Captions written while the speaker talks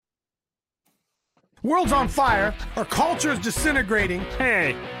World's on fire. Our culture is disintegrating.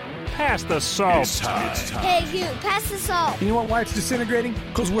 Hey, pass the salt. It's time. Hey, you, pass the salt. You know why it's disintegrating?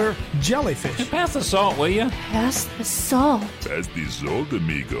 Because we're jellyfish. Pass the salt, will you? Pass the salt. Pass the salt,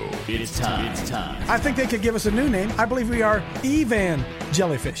 amigo. It's time. I think they could give us a new name. I believe we are Evan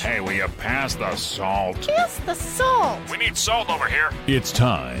Jellyfish. Hey, will you pass the salt? Pass the salt. We need salt over here. It's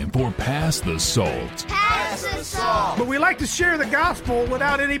time for Pass the Salt. Pass the salt. But we like to share the gospel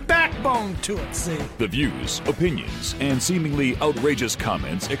without any backbone to it, see? The views, opinions, and seemingly outrageous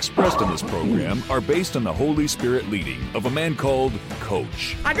comments expressed in this program are based on the Holy Spirit leading of a man called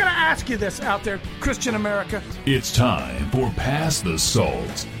Coach. I gotta ask you this out there, Christian America. It's time for Pass the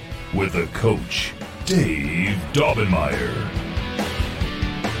Salt with a Coach, Dave Daubenmire.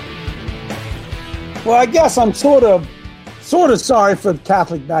 Well, I guess I'm sort of sorry for the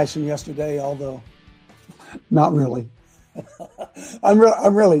Catholic bashing yesterday, although not really. I'm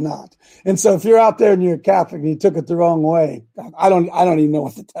really not. And so if you're out there and you're a Catholic and you took it the wrong way, I don't even know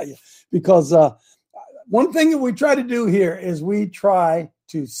what to tell you, because one thing that we try to do here is we try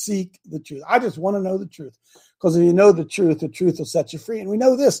to seek the truth. I just want to know the truth, because if you know the truth will set you free. And we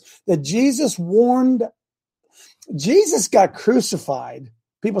know this, that Jesus got crucified.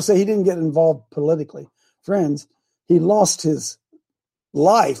 People say he didn't get involved politically. Friends, he lost his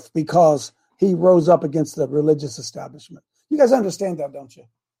life because he rose up against the religious establishment. You guys understand that, don't you?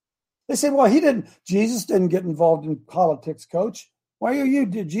 They say, well, Jesus didn't get involved in politics, Coach. Why are you?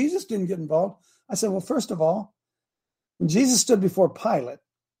 Jesus didn't get involved. I said, well, first of all, when Jesus stood before Pilate,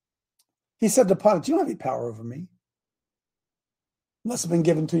 he said to Pilate, you don't have any power over me. It must have been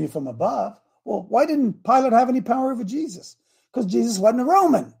given to you from above. Well, why didn't Pilate have any power over Jesus? Because Jesus wasn't a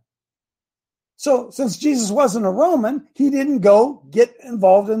Roman. So since Jesus wasn't a Roman, he didn't go get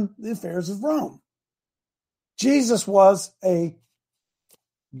involved in the affairs of Rome. Jesus was a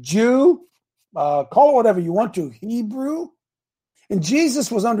Jew, call it whatever you want to, Hebrew. And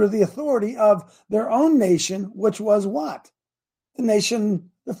Jesus was under the authority of their own nation, which was what? The nation,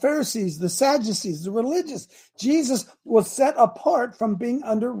 the Pharisees, the Sadducees, the religious. Jesus was set apart from being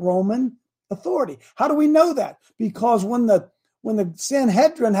under Roman authority. How do we know that? Because when the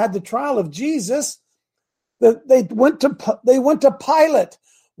Sanhedrin had the trial of Jesus, they went to Pilate.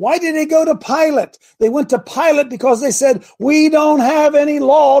 Why did they go to Pilate? They went to Pilate because they said, we don't have any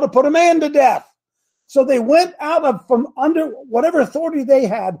law to put a man to death. So they went from under whatever authority they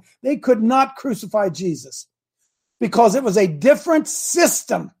had. They could not crucify Jesus because it was a different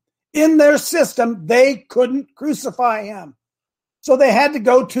system. In their system, they couldn't crucify him. So they had to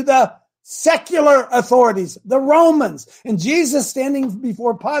go to the secular authorities, the Romans. And Jesus standing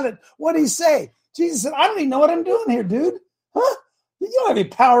before Pilate, what did he say? Jesus said, I don't even know what I'm doing here, dude. Huh? You don't have any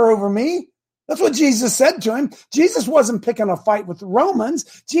power over me. That's what Jesus said to him. Jesus wasn't picking a fight with the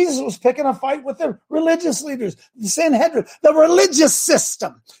Romans. Jesus was picking a fight with the religious leaders, the Sanhedrin, the religious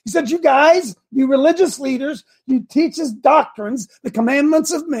system. He said, you guys, you religious leaders, you teach us doctrines, the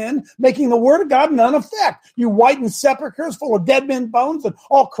commandments of men, making the word of God none effect. You whiten sepulchres full of dead men's bones and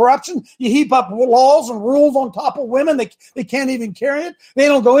all corruption. You heap up laws and rules on top of women. They can't even carry it. They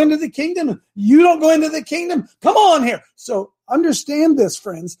don't go into the kingdom. You don't go into the kingdom. Come on here. So understand this,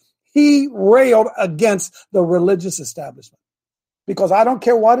 friends. He railed against the religious establishment because I don't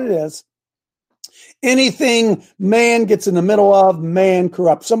care what it is. Anything man gets in the middle of, man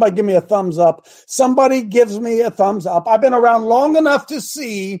corrupts. Somebody give me a thumbs up. Somebody gives me a thumbs up. I've been around long enough to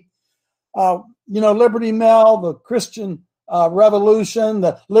see, Liberty Mail, the Christian Revolution,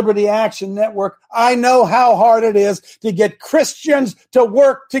 the Liberty Action Network. I know how hard it is to get Christians to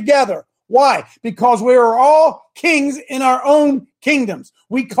work together. Why? Because we are all kings in our own kingdoms.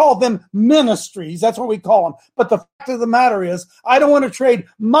 We call them ministries. That's what we call them. But the fact of the matter is, I don't want to trade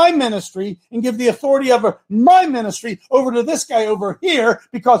my ministry and give the authority over my ministry over to this guy over here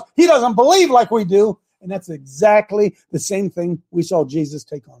because he doesn't believe like we do. And that's exactly the same thing we saw Jesus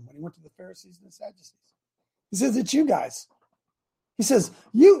take on when he went to the Pharisees and the Sadducees. He says, it's you guys. He says,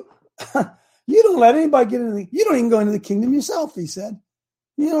 you don't let anybody get in. You don't even go into the kingdom yourself, he said.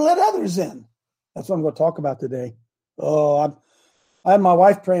 You don't let others in. That's what I'm going to talk about today. I had my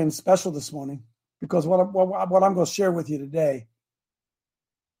wife praying special this morning because what I'm going to share with you today,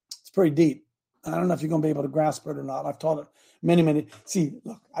 it's pretty deep. I don't know if you're going to be able to grasp it or not. I've taught it many. See,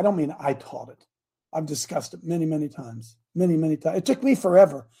 look, I don't mean I taught it. I've discussed it many times. Many times. It took me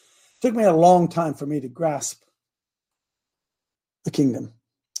forever. It took me a long time for me to grasp the kingdom.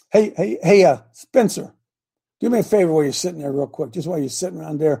 Hey, Spencer. Do me a favor while you're sitting there real quick, just while you're sitting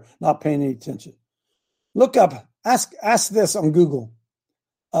around there not paying any attention. Look up, ask this on Google.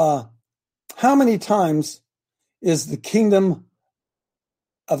 How many times is the kingdom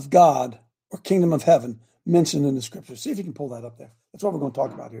of God or kingdom of heaven mentioned in the scripture? See if you can pull that up there. That's what we're going to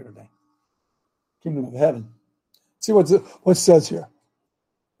talk about here today. Kingdom of heaven. See what it says here.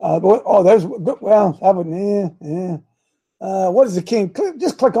 There's, well, I would, what is the king?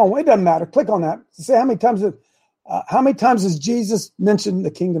 Just click on, it doesn't matter. Click on that. See how many times has Jesus mentioned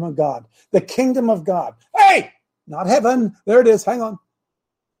the kingdom of God? The kingdom of God. Hey, not heaven. There it is. Hang on.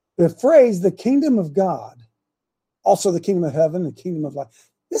 The phrase, the kingdom of God, also the kingdom of heaven, the kingdom of life.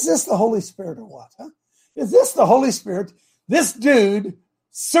 Is this the Holy Spirit or what? Huh? Is this the Holy Spirit? This dude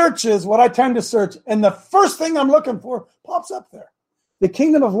searches what I tend to search, and the first thing I'm looking for pops up there. The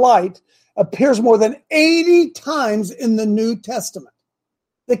kingdom of light appears more than 80 times in the New Testament.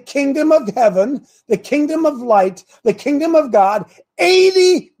 The kingdom of heaven, the kingdom of light, the kingdom of God,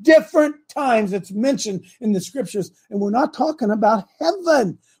 80 different times it's mentioned in the scriptures. And we're not talking about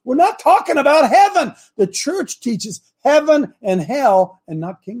heaven. We're not talking about heaven. The church teaches heaven and hell and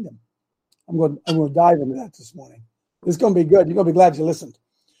not kingdom. I'm going to dive into that this morning. It's going to be good. You're going to be glad you listened.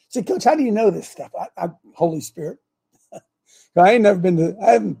 See, Coach, how do you know this stuff? Holy Spirit. I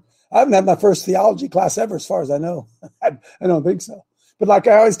haven't had my first theology class ever, as far as I know. I don't think so. But like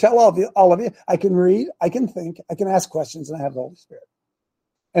I always tell all of you, I can read, I can think, I can ask questions, and I have the Holy Spirit.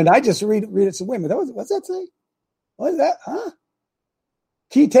 And I just read it. So wait a minute, what's that say? What is that? Huh?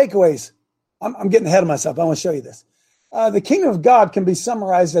 Key takeaways. I'm getting ahead of myself. I want to show you this. The kingdom of God can be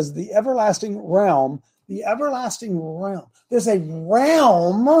summarized as the everlasting realm. The everlasting realm. There's a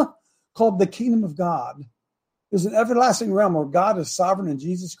realm called the kingdom of God. There's an everlasting realm where God is sovereign and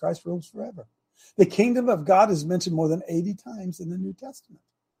Jesus Christ rules forever. The kingdom of God is mentioned more than 80 times in the New Testament.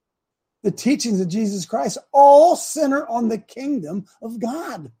 The teachings of Jesus Christ all center on the kingdom of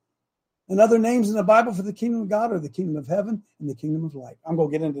God. And other names in the Bible for the kingdom of God are the kingdom of heaven and the kingdom of light. I'm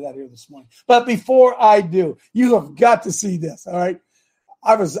going to get into that here this morning. But before I do, you have got to see this, all right?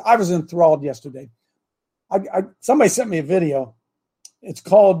 I was enthralled yesterday. Somebody sent me a video. It's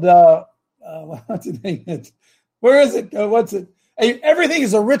called, what's the name? Where is it? What's it? Everything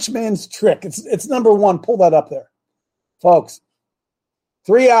is a rich man's trick. It's number one. Pull that up there. Folks,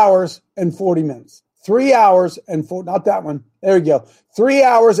 3 hours and 40 minutes. 3 hours and 40, not that one. There you go. 3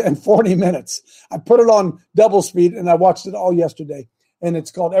 hours and 40 minutes. I put it on double speed and I watched it all yesterday. And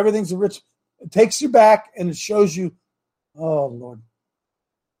it's called Everything's a Rich. It takes you back and it shows you, oh Lord.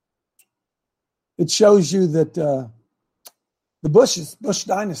 It shows you that the Bush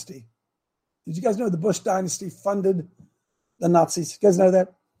dynasty. Did you guys know the Bush dynasty funded the Nazis? You guys know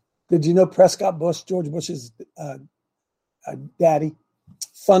that? Did you know Prescott Bush, George Bush's daddy,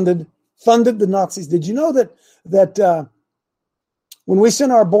 funded the Nazis? Did you know that when we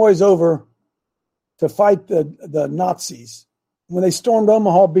sent our boys over to fight the Nazis, when they stormed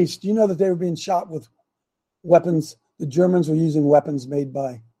Omaha Beach, do you know that they were being shot with weapons? The Germans were using weapons made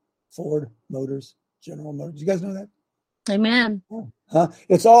by Ford Motors, General Motors. Did you guys know that? Amen.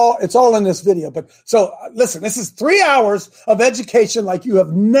 It's all in this video. But so listen, this is 3 hours of education like you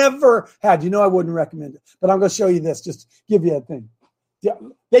have never had. You know I wouldn't recommend it, but I'm going to show you this. Just give you a thing. Yeah,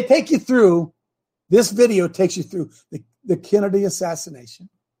 they take you through. This video takes you through the Kennedy assassination.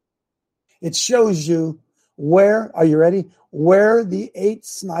 It shows you where. Are you ready? Where the 8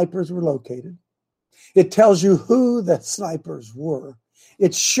 snipers were located. It tells you who the snipers were.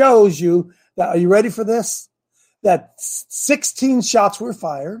 It shows you that. Are you ready for this? That 16 shots were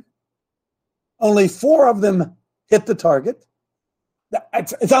fired. Only 4 of them hit the target.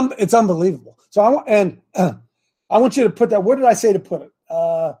 It's unbelievable. So I want you to put that. Where did I say to put it?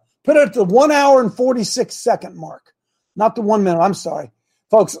 Put it at the 1 hour and 46 second mark, not the 1 minute. I'm sorry,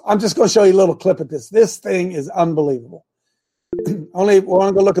 folks. I'm just going to show you a little clip of this. This thing is unbelievable. We're only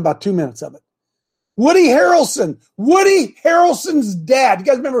going to look about 2 minutes of it. Woody Harrelson. Woody Harrelson's dad. You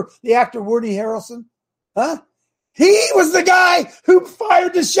guys remember the actor Woody Harrelson? Huh? He was the guy who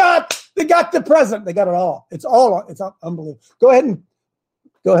fired the shot that got the president. They got it all. It's unbelievable. Go ahead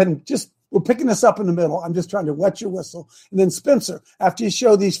and just, we're picking this up in the middle. I'm just trying to wet your whistle. And then Spencer, after you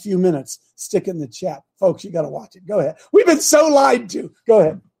show these few minutes, stick it in the chat. Folks, you got to watch it. Go ahead. We've been so lied to. Go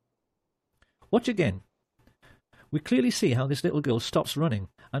ahead. Watch again. We clearly see how this little girl stops running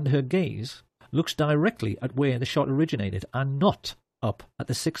and her gaze looks directly at where the shot originated and not up at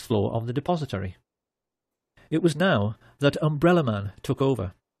the 6th floor of the depository. It was now that Umbrella Man took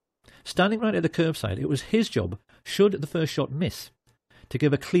over. Standing right at the curbside, it was his job, should the first shot miss, to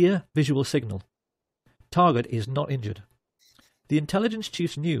give a clear visual signal. Target is not injured. The intelligence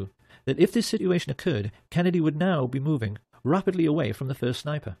chiefs knew that if this situation occurred, Kennedy would now be moving rapidly away from the first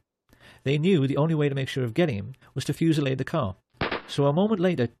sniper. They knew the only way to make sure of getting him was to fusillade the car. So a moment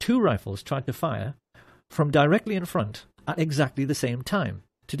later, 2 rifles tried to fire from directly in front at exactly the same time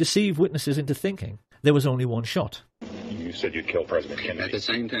to deceive witnesses into thinking there was only one shot. You said you'd kill President Kennedy. At the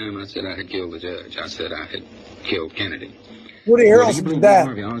same time, I said I had killed the judge. I said I had killed Kennedy. Woody Harrelson did that.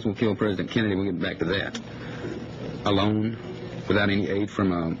 Harvey Oswald will kill President Kennedy. We'll get back to that. Alone, without any aid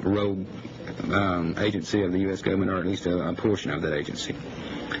from a rogue agency of the U.S. government, or at least a portion of that agency.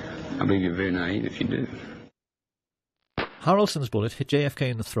 I believe you're very naive if you do. Harrelson's bullet hit JFK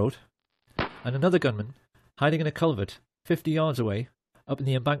in the throat, and another gunman, hiding in a culvert 50 yards away, up in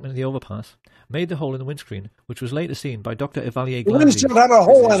the embankment of the overpass, made the hole in the windscreen, which was later seen by Dr. Evalier The windshield had a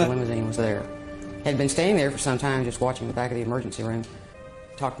hole in The it. limousine was there. Had been standing there for some time, just watching the back of the emergency room.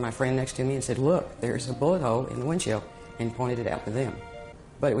 Talked to my friend next to me and said, "Look, there's a bullet hole in the windshield," and pointed it out to them.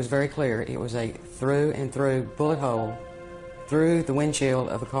 But it was very clear. It was a through and through bullet hole through the windshield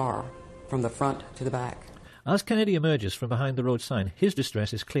of a car, from the front to the back. As Kennedy emerges from behind the road sign, his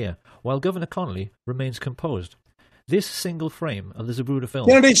distress is clear, while Governor Connolly remains composed. This single frame of the Zapruder film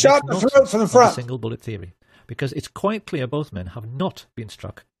Kennedy shot in the throat from the front. Single bullet theory, because it's quite clear both men have not been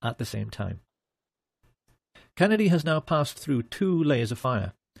struck at the same time. Kennedy has now passed through 2 layers of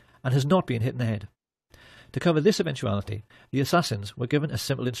fire and has not been hit in the head. To cover this eventuality, the assassins were given a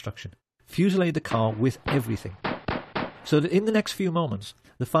simple instruction: fusillade the car with everything. So that in the next few moments,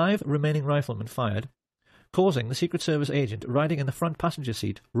 the 5 remaining riflemen fired, causing the Secret Service agent riding in the front passenger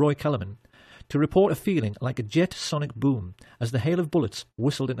seat, Roy Kellerman, to report a feeling like a jet sonic boom as the hail of bullets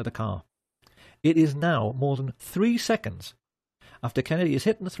whistled into the car. It is now more than 3 seconds after Kennedy is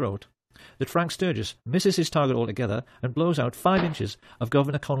hit in the throat that Frank Sturgis misses his target altogether and blows out 5 inches of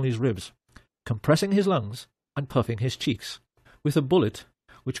Governor Connolly's ribs, compressing his lungs and puffing his cheeks, with a bullet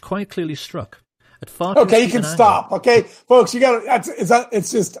which quite clearly struck at far too Okay, you steep can an stop. Okay, folks, you got to.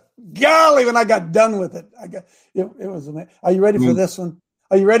 It's just golly when I got done with it. It was amazing. Are you ready for this one?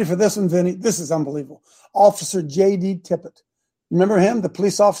 Are you ready for this one, Vinny? This is unbelievable. Officer J.D. Tippit. Remember him, the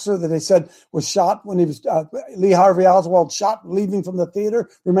police officer that they said was shot when he was Lee Harvey Oswald shot leaving from the theater.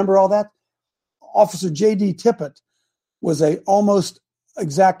 Remember all that? Officer J.D. Tippit was a almost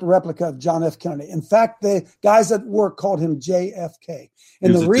exact replica of John F. Kennedy. In fact, the guys at work called him JFK.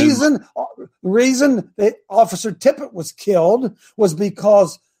 And the reason that Officer Tippit was killed was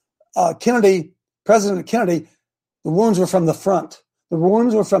because President Kennedy, the wounds were from the front. The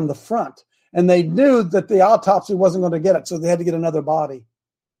wounds were from the front. And they knew that the autopsy wasn't going to get it, so they had to get another body.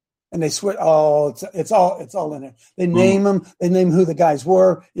 And they switch. Oh, it's all in there. They name them. They name who the guys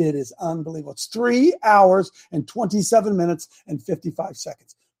were. It is unbelievable. It's 3 hours and 27 minutes and 55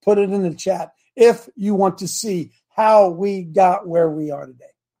 seconds. Put it in the chat if you want to see how we got where we are today.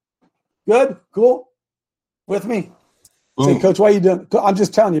 Good, cool, with me. Say, Coach, why are you doing? I'm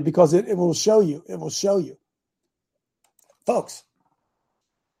just telling you because it will show you. It will show you, folks.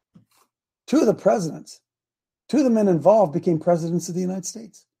 2 of the presidents, 2 of the men involved became presidents of the United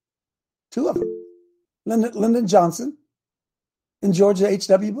States. 2 of them, Lyndon Johnson and George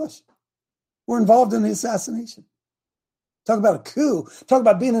H.W. Bush, were involved in the assassination. Talk about a coup. Talk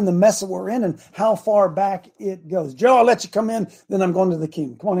about being in the mess that we're in and how far back it goes. Joe, I'll let you come in, then I'm going to the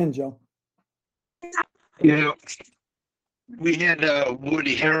king. Come on in, Joe. Yeah, we had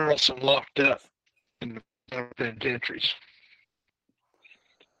Woody Harrelson locked up in the penitentiaries.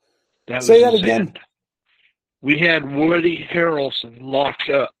 Say that again. End. We had Woody Harrelson locked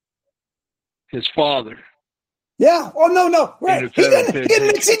up. His father. Yeah. Oh, no. Right. He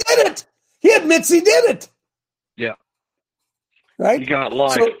admits he did it. He admits he did it. Yeah. Right? He got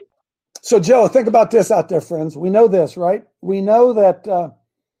life. So, Joe, think about this out there, friends. We know this, right? We know that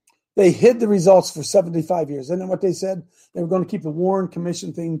they hid the results for 75 years. Isn't that what they said? They were going to keep the Warren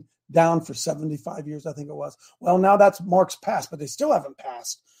Commission thing down for 75 years, I think it was. Well, now that's marks passed, but they still haven't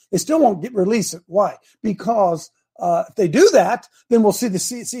passed. They still won't release it. Why? Because if they do that, then we'll see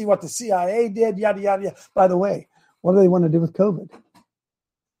what the CIA did, yada, yada, yada. By the way, what do they want to do with COVID?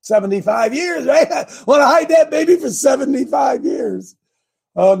 75 years, right? Want to hide that baby for 75 years.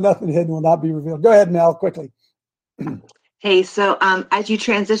 Oh, nothing hidden will not be revealed. Go ahead, Mel, quickly. Hey, so as you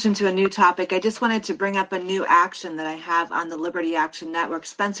transition to a new topic, I just wanted to bring up a new action that I have on the Liberty Action Network.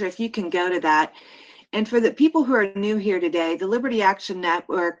 Spencer, if you can go to that. And for the people who are new here today, the Liberty Action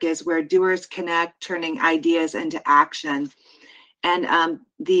Network is where doers connect, turning ideas into action. And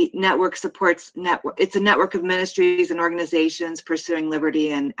the network supports it's a network of ministries and organizations pursuing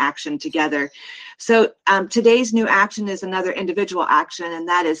liberty and action together. So today's new action is another individual action, and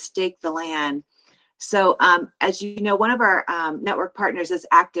that is Stake the Land. So as you know, one of our network partners is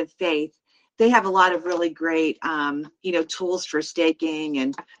Active Faith. They have a lot of really great, tools for staking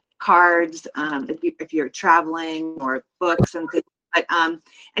and cards if you're traveling, or books and things. But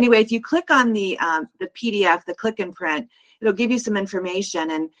anyway, if you click on the PDF, the click and print, it'll give you some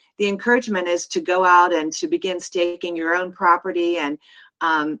information. And the encouragement is to go out and to begin staking your own property. And,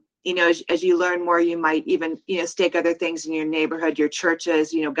 as you learn more, you might even, stake other things in your neighborhood, your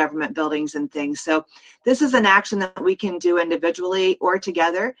churches, government buildings and things. So this is an action that we can do individually or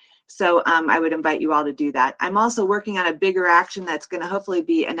together. So I would invite you all to do that. I'm also working on a bigger action that's going to hopefully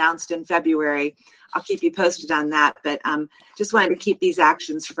be announced in February. I'll keep you posted on that, but just wanted to keep these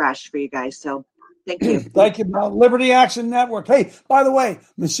actions fresh for you guys. So thank you. Thank you, Liberty Action Network. Hey, by the way,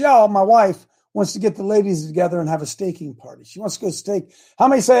 Michelle, my wife, wants to get the ladies together and have a staking party. She wants to go stake. How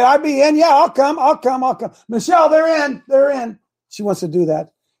many say, I'd be in? Yeah, I'll come. Michelle, they're in. She wants to do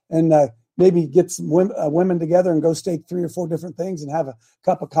that. And maybe get some women together and go stake 3 or 4 different things and have a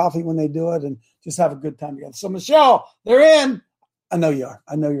cup of coffee when they do it and just have a good time together. So, Michelle, they're in. I know you are.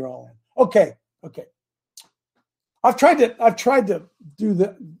 I know you're all in. Okay. I've tried to do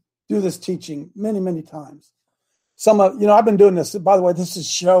this teaching many times. I've been doing this. By the way, this is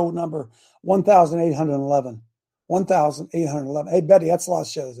show number 1,811. 1,811. Hey, Betty, that's a lot of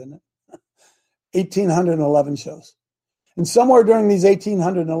shows, isn't it? 1,811 shows. And somewhere during these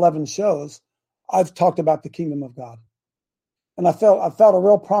 1,811 shows, I've talked about the kingdom of God. And I felt a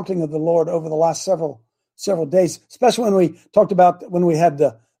real prompting of the Lord over the last several days, especially when we talked about when we had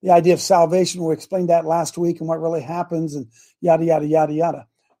the idea of salvation. We explained that last week and what really happens and yada, yada, yada, yada.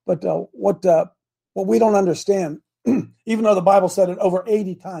 But what we don't understand, even though the Bible said it over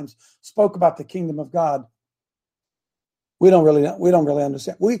 80 times, spoke about the kingdom of God, we don't really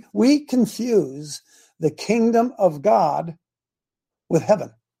understand. We confuse the kingdom of God with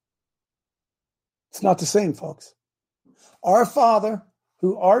heaven. It's not the same, folks. Our Father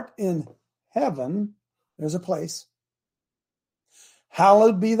who art in heaven, there's a place.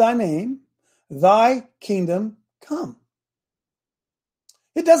 Hallowed be thy name, thy kingdom come.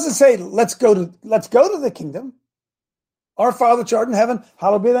 It doesn't say let's go to the kingdom. Our Father which art in heaven,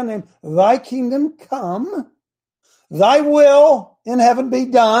 hallowed be thy name, thy kingdom come, thy will in heaven be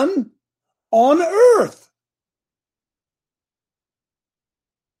done on earth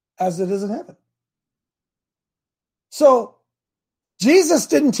as it is in heaven. So Jesus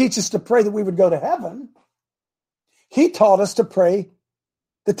didn't teach us to pray that we would go to heaven. He taught us to pray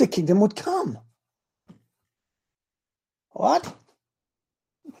that the kingdom would come. What?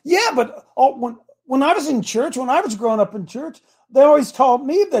 Yeah, but when I was in church, when I was growing up in church, they always taught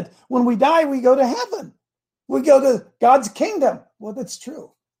me that when we die, we go to heaven. We go to God's kingdom. Well, that's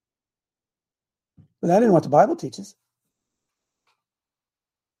true. But that isn't what the Bible teaches.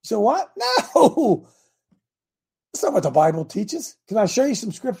 So what? No. That's not what the Bible teaches. Can I show you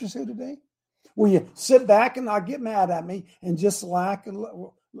some scriptures here today? Will you sit back and not get mad at me and just relax a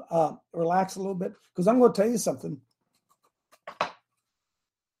little bit? Because I'm going to tell you something.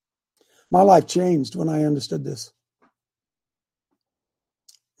 My life changed when I understood this.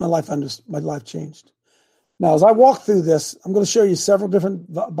 My life changed. Now, as I walk through this, I'm going to show you several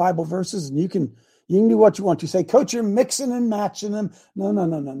different Bible verses, and you can do what you want. You say, Coach, you're mixing and matching them.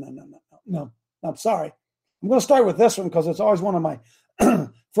 No. I'm sorry. I'm going to start with this one because it's always one of my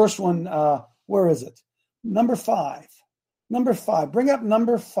first one. Where is it? Number 5. Bring up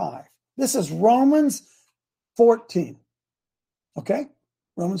number 5. This is Romans 14. Okay?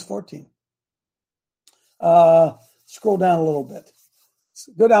 Romans 14. Scroll down a little bit.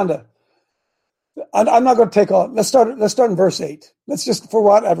 Go down to, I'm not going to take all. Let's start in verse 8. Let's just, for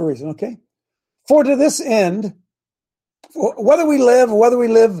whatever reason, okay? For to this end, whether we live,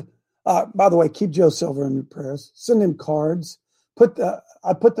 by the way, keep Joe Silver in your prayers. Send him cards.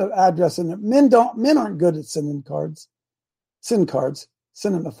 I put the address in there. Men aren't good at sending cards. Send cards.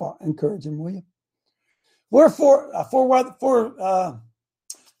 Send him encourage him, will you? Wherefore,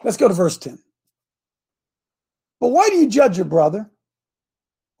 let's go to verse 10. But why do you judge your brother?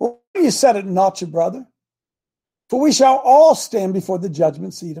 Or why do you set it not your brother? For we shall all stand before the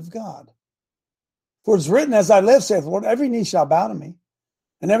judgment seat of God. For it is written, as I live, saith the Lord, every knee shall bow to me,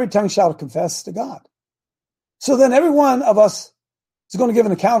 and every tongue shall confess to God. So then every one of us is going to give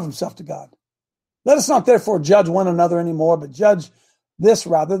an account of himself to God. Let us not therefore judge one another anymore, but judge this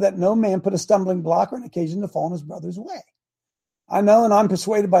rather, that no man put a stumbling block or an occasion to fall in his brother's way. I know, and I'm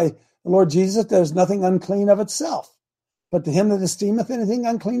persuaded by the Lord Jesus, that there's nothing unclean of itself. But to him that esteemeth anything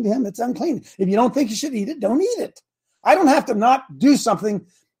unclean, to him it's unclean. If you don't think you should eat it, don't eat it. I don't have to not do something.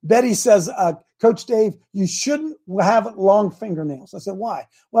 Betty says, Coach Dave, you shouldn't have long fingernails. I said, why?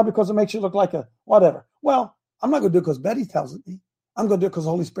 Well, because it makes you look like a whatever. Well, I'm not going to do it because Betty tells me. I'm going to do it because the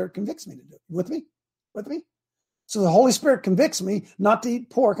Holy Spirit convicts me to do it. With me? So the Holy Spirit convicts me not to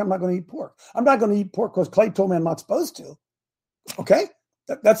eat pork. I'm not going to eat pork. I'm not going to eat pork because Clay told me I'm not supposed to. Okay?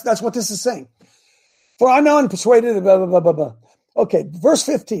 That's what this is saying. For I'm not persuaded, blah, blah, blah, blah, blah. Okay, verse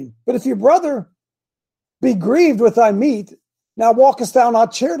 15. But if your brother be grieved with thy meat, now walkest thou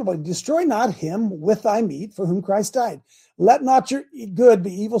not charitably. Destroy not him with thy meat for whom Christ died. Let not your good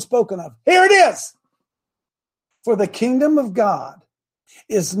be evil spoken of. Here it is. For the kingdom of God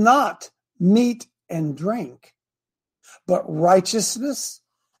is not meat and drink, but righteousness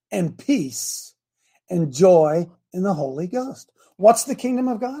and peace and joy in the Holy Ghost. What's the kingdom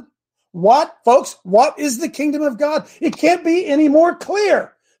of God? What, folks? What is the kingdom of God? It can't be any more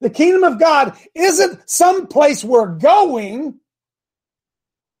clear. The kingdom of God isn't some place we're going.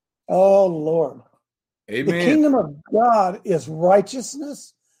 Oh, Lord. Amen. The kingdom of God is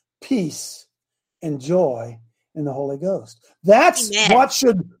righteousness, peace, and joy in the Holy Ghost. That's what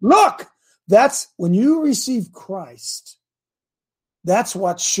should look. That's when you receive Christ. That's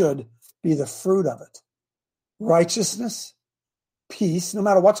what should be the fruit of it. Righteousness, peace. No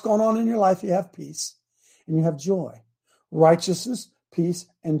matter what's going on in your life, you have peace and you have joy. Righteousness, peace,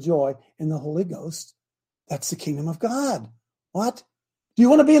 and joy in the Holy Ghost. That's the kingdom of God. What? Do you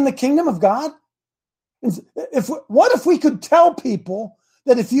want to be in the kingdom of God? What if we could tell people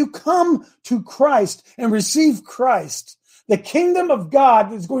that if you come to Christ and receive Christ, the kingdom of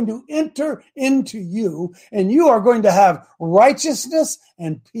God is going to enter into you and you are going to have righteousness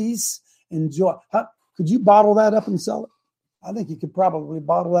and peace and joy. Could you bottle that up and sell it? I think you could probably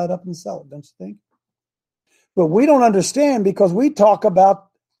bottle that up and sell it, don't you think? But we don't understand because we talk about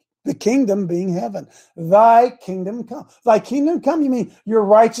the kingdom being heaven. Thy kingdom come. Thy kingdom come, you mean your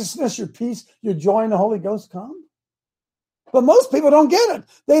righteousness, your peace, your joy in the Holy Ghost come? But most people don't get it.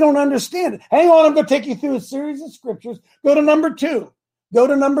 They don't understand it. Hang on, I'm going to take you through a series of scriptures. Go to number 2. Go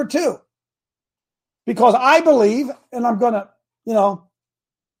to number 2. Because I believe, and I'm going to,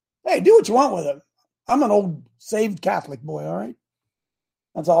 hey, do what you want with it. I'm an old saved Catholic boy, all right?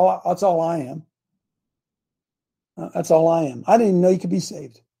 That's all I am. That's all I am. I didn't even know you could be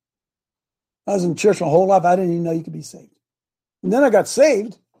saved. I was in church my whole life. I didn't even know you could be saved. And then I got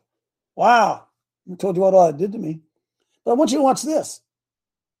saved. Wow. I told you what all it did to me. But I want you to watch this.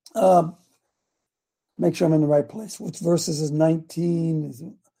 Make sure I'm in the right place. Which verses is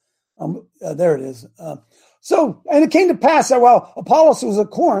 19? There it is. And it came to pass that while Apollos was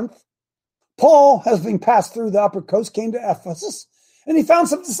at Corinth, Paul, has been passed through the upper coast, came to Ephesus, and he found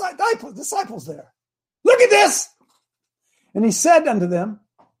some disciples there. Look at this! And he said unto them,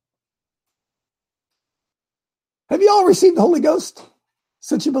 have you all received the Holy Ghost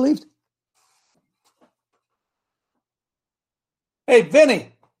since you believed? Hey,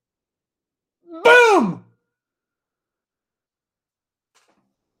 Vinny. Boom!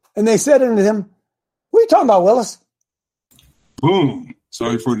 And they said unto him, what are you talking about, Willis? Boom.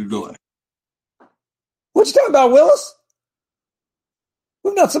 Sorry for the delay. What you talking about, Willis?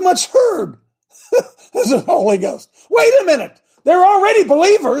 We've not so much heard. This is the Holy Ghost. Wait a minute. They're already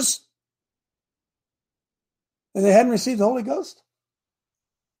believers. And they hadn't received the Holy Ghost.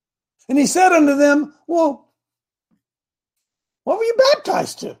 And he said unto them, well, what were you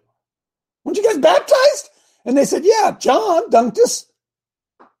baptized to? Weren't you guys baptized? And they said, yeah, John dunked us.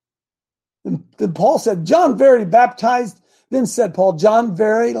 And then Paul said, John verily baptized. Then said Paul, John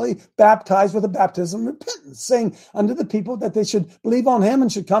verily baptized with a baptism of repentance, saying unto the people that they should believe on him and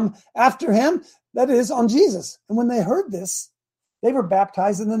should come after him, that is, on Jesus. And when they heard this, they were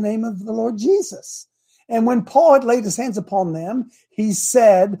baptized in the name of the Lord Jesus. And when Paul had laid his hands upon them, he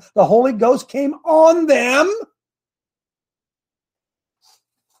said, the Holy Ghost came on them.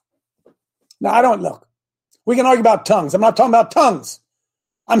 Now, I don't look. We can argue about tongues. I'm not talking about tongues.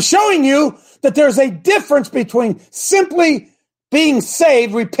 I'm showing you that there's a difference between simply being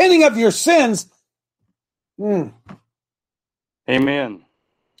saved, repenting of your sins. Amen.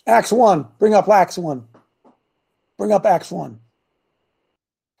 Acts 1. Bring up Acts 1. Bring up Acts 1.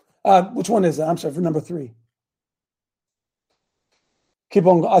 Which one is that? I'm sorry, for number 3. Keep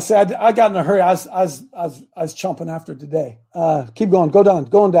on. I said I got in a hurry. I was chomping after today. Keep going. Go down.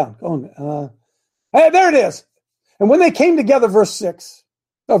 Going down. Hey, there it is. And when they came together, verse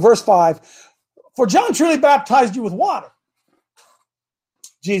 5. For John truly baptized you with water.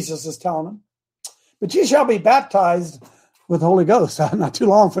 Jesus is telling them. But ye shall be baptized with the Holy Ghost. Not too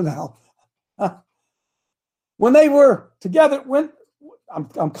long from now. When they were together,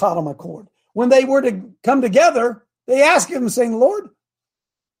 I'm caught on my cord. When they were to come together, they asked him, saying, Lord,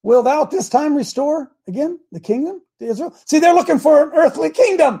 will thou at this time restore again the kingdom to Israel? See, they're looking for an earthly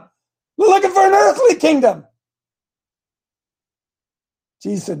kingdom. They're looking for an earthly kingdom.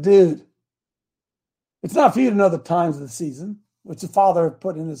 Jesus said, dude, it's not for you to know the times of the season, which the Father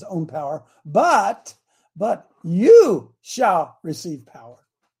put in his own power, but you shall receive power.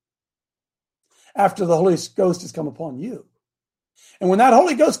 after the Holy Ghost has come upon you. And when that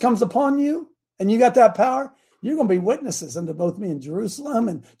Holy Ghost comes upon you and you got that power, you're going to be witnesses unto both me in Jerusalem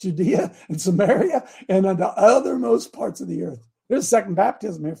and Judea and Samaria and unto othermost parts of the earth. There's second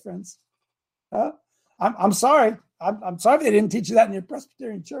baptism here, friends. I'm sorry. I'm sorry they didn't teach you that in your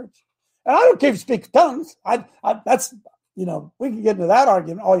Presbyterian church. And I don't care if you speak tongues. That's, we can get into that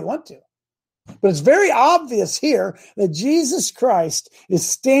argument all you want to. But it's very obvious here that Jesus Christ is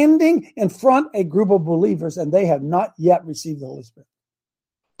standing in front of a group of believers and they have not yet received the Holy Spirit.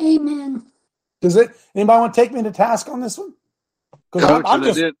 Amen. Anybody want to take me to task on this one? Coach,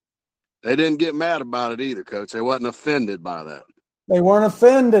 they didn't get mad about it either, Coach. They wasn't offended by that. They weren't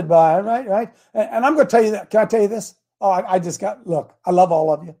offended by it, right? And I'm going to tell you that. Can I tell you this? Oh, look, I love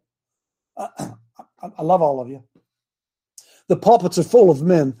all of you. I love all of you. The pulpits are full of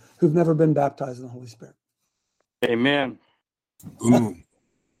men who've never been baptized in the Holy Spirit. Amen.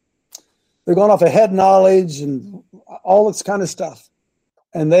 They're going off of head knowledge and all this kind of stuff.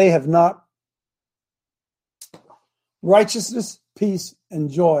 And they have not righteousness, peace, and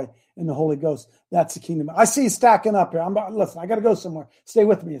joy in the Holy Ghost. That's the kingdom. I see you stacking up here. Listen, I got to go somewhere. Stay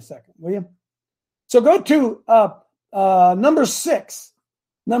with me a second, will you? So go to number 6.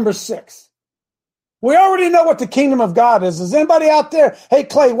 Number 6. We already know what the kingdom of God is. Is anybody out there? Hey,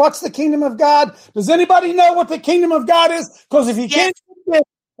 Clay, what's the kingdom of God? Does anybody know what the kingdom of God is? Because if you can't,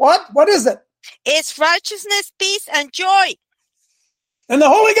 what is it? It's righteousness, peace, and joy. In the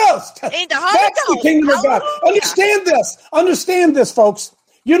Holy Ghost. In the Holy That's Ghost. The kingdom of God. Understand this. Understand this, folks.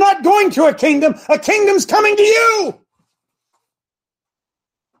 You're not going to a kingdom. A kingdom's coming to you.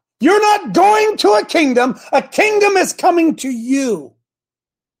 You're not going to a kingdom. A kingdom is coming to you.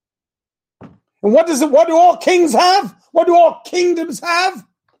 And what do all kings have? What do all kingdoms have?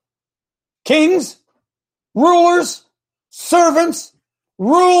 Kings, rulers, servants,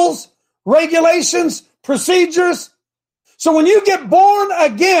 rules, regulations, procedures. So when you get born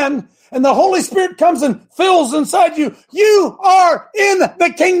again and the Holy Spirit comes and fills inside you, you are in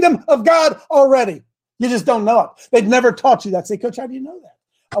the kingdom of God already. You just don't know it. They've never taught you that. Say, Coach, how do you know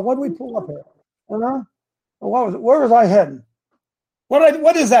that? What do we pull up here? Where was I heading?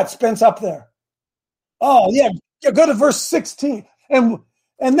 What is that, Spence, up there? Oh, yeah. Go to verse 16.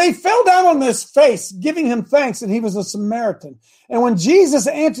 And they fell down on his face, giving him thanks, and he was a Samaritan. And when Jesus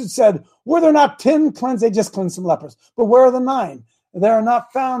answered, said, were there not 10 cleansed? They just cleansed some lepers. But where are the 9? There are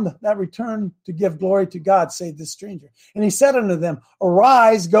not found that return to give glory to God, save this stranger. And he said unto them,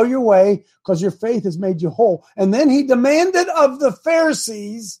 arise, go your way, because your faith has made you whole. And then he demanded of the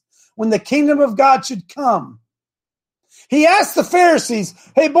Pharisees when the kingdom of God should come. He asked the Pharisees,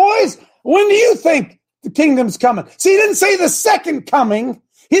 hey, boys, when do you think the kingdom's coming? See, he didn't say the second coming.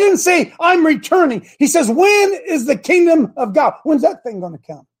 He didn't say, I'm returning. He says, when is the kingdom of God? When's that thing going to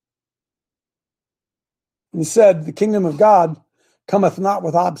come? And he said, the kingdom of God cometh not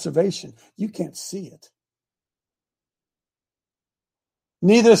with observation. You can't see it.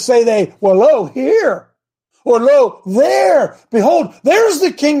 Neither say they, well, lo, here, or lo, there. Behold, there's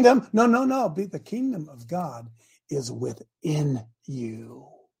the kingdom. No. The kingdom of God is within you.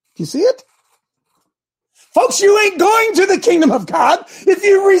 Do you see it? Folks, you ain't going to the kingdom of God. If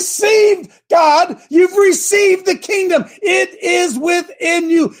you received God, you've received the kingdom. It is within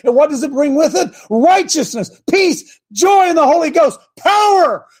you. And what does it bring with it? Righteousness, peace, joy in the Holy Ghost,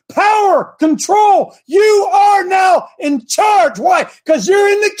 power, control. You are now in charge. Why? Because you're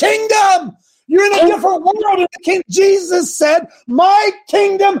in the kingdom. You're in a different world. In the kingdom. Jesus said, my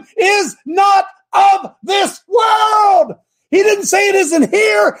kingdom is not of this world. He didn't say it isn't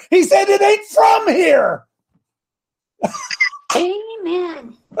here. He said it ain't from here.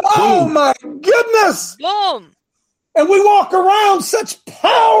 Amen. Oh, my goodness. Boom. And we walk around such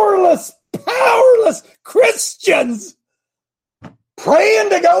powerless Christians praying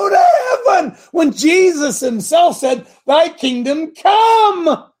to go to heaven when Jesus himself said, thy kingdom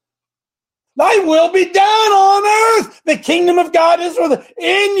come. Thy will be done on earth. The kingdom of God is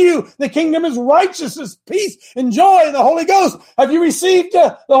within you. The kingdom is righteousness, peace, and joy in the Holy Ghost. Have you received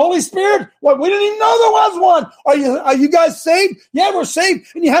the Holy Spirit? Well, we didn't even know there was one. Are you guys saved? Yeah, we're saved.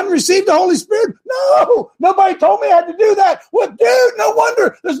 And you haven't received the Holy Spirit? No. Nobody told me I had to do that. Well, dude, no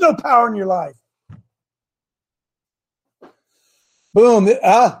wonder there's no power in your life. Boom.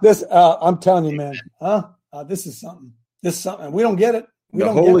 I'm telling you, man. This is something. We don't get it. The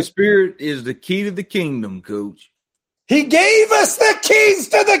Holy Spirit is the key to the kingdom, Coach. He gave us the keys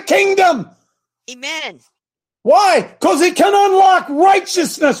to the kingdom. Amen. Why? Because it can unlock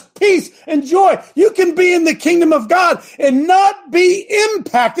righteousness, peace, and joy. You can be in the kingdom of God and not be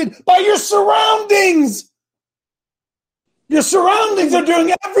impacted by your surroundings. Your surroundings are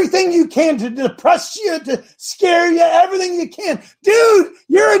doing everything you can to depress you, to scare you, everything you can. Dude,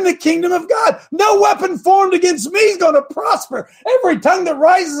 you're in the kingdom of God. No weapon formed against me is going to prosper. Every tongue that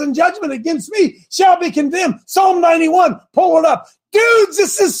rises in judgment against me shall be condemned. Psalm 91, pull it up. Dudes,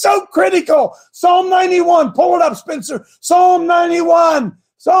 this is so critical. Psalm 91, pull it up, Spencer. Psalm 91,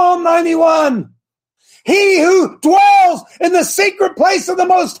 Psalm 91. He who dwells in the secret place of the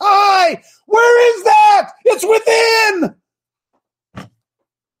Most High. Where is that? It's within.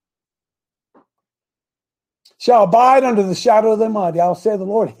 Shall abide under the shadow of the Almighty. I'll say the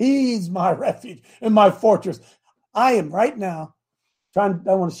Lord, He's my refuge and my fortress. I am right now I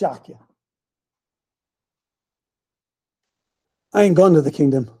want to shock you. I ain't gone to the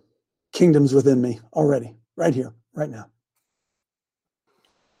kingdom. Kingdom's within me already, right here, right now.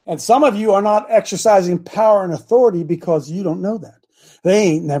 And some of you are not exercising power and authority because you don't know that. They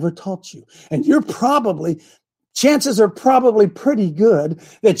ain't never taught you. And chances are probably pretty good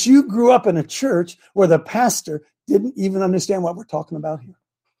that you grew up in a church where the pastor didn't even understand what we're talking about here.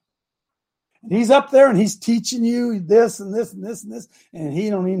 And he's up there and he's teaching you this and this and this and this, and he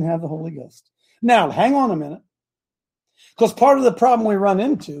don't even have the Holy Ghost. Now, hang on a minute, because part of the problem we run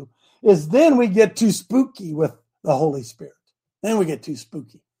into is then we get too spooky with the Holy Spirit. Then we get too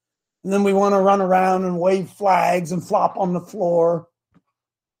spooky. And then we want to run around and wave flags and flop on the floor.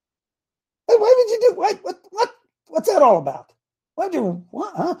 Hey, why did you do what's that all about?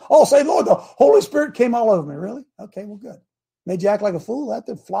 Oh, say, Lord, the Holy Spirit came all over me. Really? Okay, well, good. Made you act like a fool out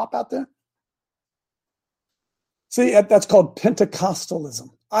there, flop out there? See, that's called Pentecostalism.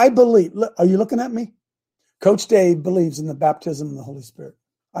 I believe, are you looking at me? Coach Dave believes in the baptism of the Holy Spirit.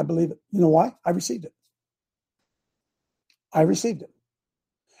 I believe it. You know why? I received it. I received it.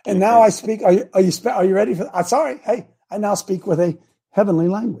 And now I speak. Are you ready for that? Sorry. Hey, I now speak with a heavenly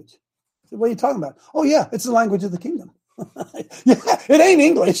language. What are you talking about? Oh, yeah, it's the language of the kingdom. Yeah, it ain't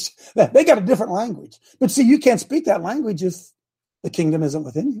English. They got a different language. But see, you can't speak that language if the kingdom isn't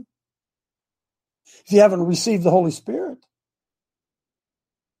within you. If you haven't received the Holy Spirit.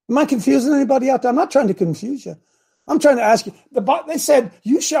 Am I confusing anybody out there? I'm not trying to confuse you. I'm trying to ask you. They said,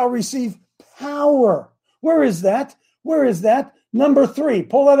 you shall receive power. Where is that? Where is that? Number 3.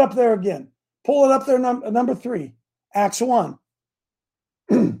 Pull that up there again. Pull it up there, number 3. Acts 1.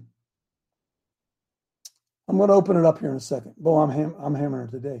 I'm going to open it up here in a second. Boy, I'm hammering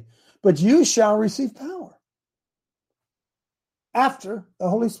it today. But you shall receive power after the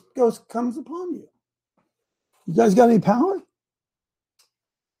Holy Ghost comes upon you. You guys got any power?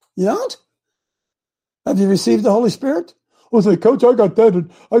 You don't? Have you received the Holy Spirit? Well, say, Coach, I got that.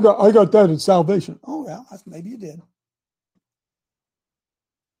 I got that in salvation. Oh, yeah, maybe you did.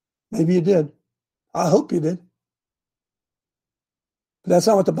 Maybe you did. I hope you did. But that's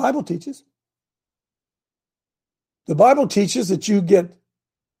not what the Bible teaches. The Bible teaches that you get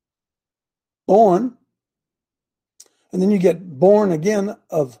born, and then you get born again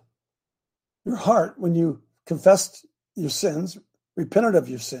of your heart when you confessed your sins, repented of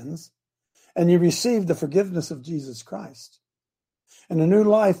your sins, and you received the forgiveness of Jesus Christ. And a new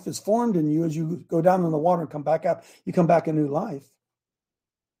life is formed in you as you go down in the water and come back out. You come back a new life.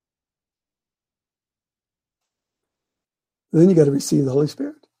 Then you got to receive the Holy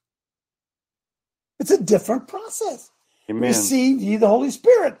Spirit. It's a different process. Amen. Receive ye the Holy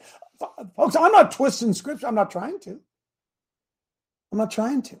Spirit. Folks, I'm not twisting scripture. I'm not trying to.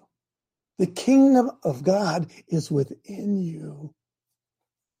 The kingdom of God is within you.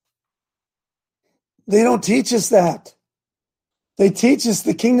 They don't teach us that. They teach us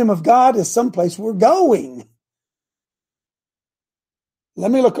the kingdom of God is someplace we're going.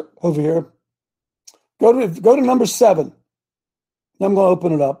 Let me look over here. Go to number 7. I'm going to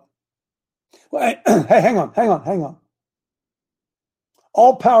open it up. Hey, hang on.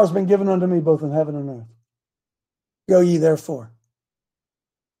 All power has been given unto me, both in heaven and earth. Go ye therefore.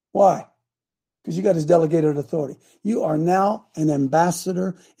 Why? Because you got his delegated authority. You are now an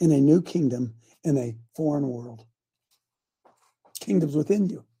ambassador in a new kingdom in a foreign world. Kingdom's within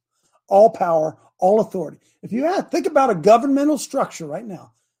you. All power, all authority. If you think about a governmental structure right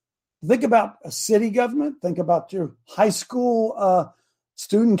now, think about a city government, think about your high school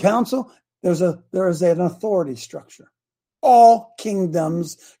student council. There is an authority structure. All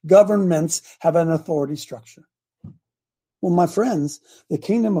kingdoms, governments have an authority structure. Well, my friends, the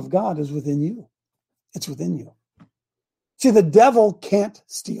kingdom of God is within you. It's within you. See, the devil can't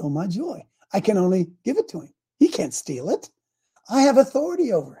steal my joy. I can only give it to him. He can't steal it. I have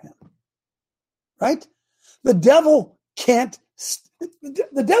authority over him. Right? The devil can't.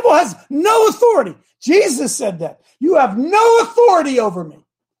 The devil has no authority. Jesus said that. You have no authority over me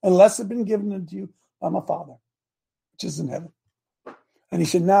unless it's been given to you by my Father. which is in heaven. And he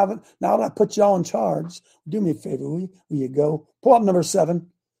said, now that I put y'all in charge, do me a favor, will you go? Pull up number 7.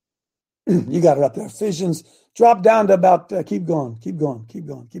 You got it up there. Ephesians, drop down to about, keep going.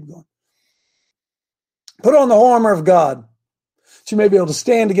 Put on the whole armor of God, that you may be able to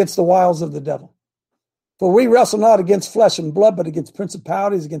stand against the wiles of the devil. For we wrestle not against flesh and blood, but against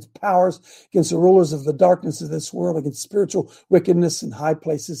principalities, against powers, against the rulers of the darkness of this world, against spiritual wickedness in high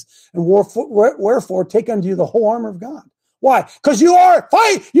places. And wherefore take unto you the whole armor of God. Why? Because you are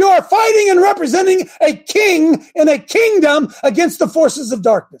fighting and representing a king in a kingdom against the forces of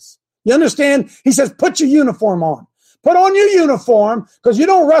darkness. You understand? He says, put your uniform on. Put on your uniform, because you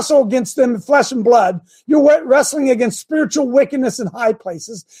don't wrestle against them in flesh and blood. You're wrestling against spiritual wickedness in high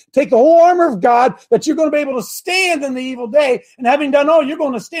places. Take the whole armor of God, that you're going to be able to stand in the evil day. And having done all, you're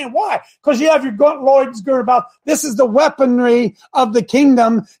going to stand. Why? Because you have your loins girded about. This is the weaponry of the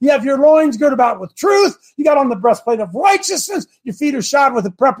kingdom. You have your loins girded about with truth. You got on the breastplate of righteousness. Your feet are shod with the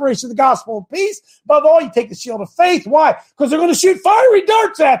preparation of the gospel of peace. Above all, you take the shield of faith. Why? Because they're going to shoot fiery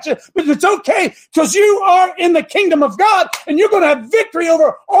darts at you. But it's okay, because you are in the kingdom of God, and you're going to have victory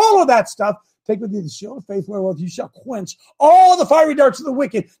over all of that stuff. Take with you the shield of faith, wherewith you shall quench all the fiery darts of the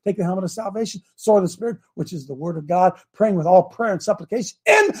wicked. Take the helmet of salvation, sword of the Spirit, which is the word of God, praying with all prayer and supplication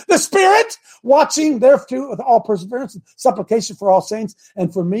in the Spirit, watching thereto with all perseverance and supplication for all saints,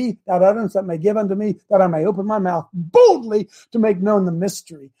 and for me, that utterance that may give unto me, that I may open my mouth boldly to make known the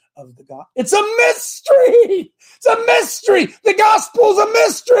mystery of the God. It's a mystery. It's a mystery. The gospel's a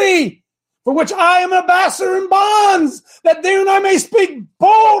mystery, for which I am ambassador in bonds, that then I may speak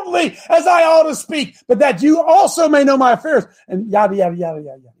boldly as I ought to speak, but that you also may know my affairs, and yada, yada, yada,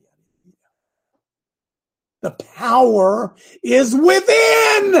 yada, yada. The power is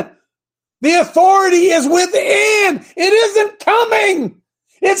within. The authority is within. It isn't coming.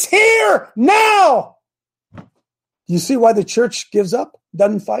 It's here now. You see why the church gives up,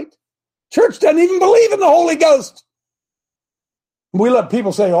 doesn't fight? Church doesn't even believe in the Holy Ghost. We let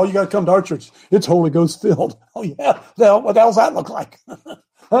people say, oh, you got to come to our church. It's Holy Ghost filled. Oh, yeah. What the hell's that look like?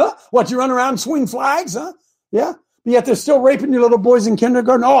 Huh? What, you run around and swing flags, huh? Yeah. But yet they're still raping your little boys in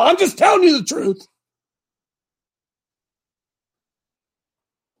kindergarten. Oh, I'm just telling you the truth.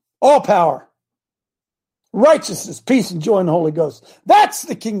 All power, righteousness, peace, and joy in the Holy Ghost. That's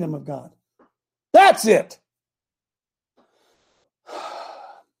the kingdom of God. That's it.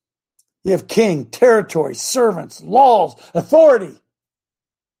 You have king, territory, servants, laws, authority.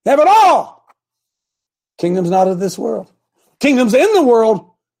 They have it all. Kingdom's not of this world. Kingdom's in the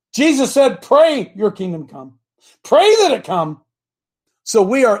world. Jesus said, pray your kingdom come. Pray that it come. So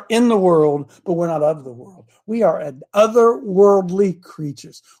we are in the world, but we're not of the world. We are otherworldly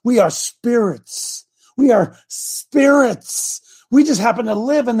creatures. We are spirits. We are spirits. We just happen to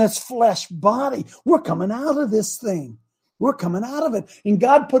live in this flesh body. We're coming out of this thing. We're coming out of it. And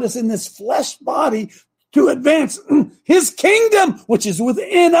God put us in this flesh body to advance his kingdom, which is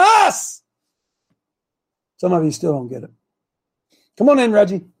within us. Some of you still don't get it. Come on in,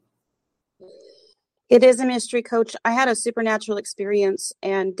 Reggie. It is a mystery, Coach. I had a supernatural experience,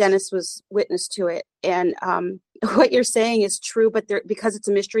 and Dennis was witness to it. And what you're saying is true, but because it's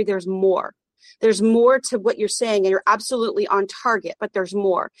a mystery, there's more. There's more to what you're saying, and you're absolutely on target, but there's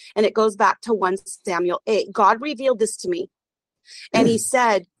more. And it goes back to 1 Samuel 8. God revealed this to me. And he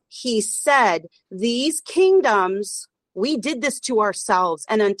said, these kingdoms, we did this to ourselves.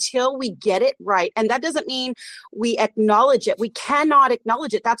 And until we get it right, and that doesn't mean we acknowledge it. We cannot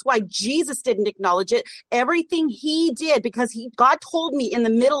acknowledge it. That's why Jesus didn't acknowledge it. Everything he did, because God told me in the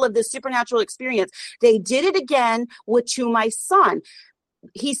middle of this supernatural experience, they did it again to my son.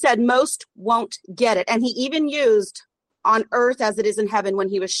 He said most won't get it. And he even used on earth as it is in heaven when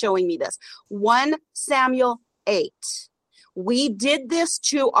he was showing me this. 1 Samuel 8. We did this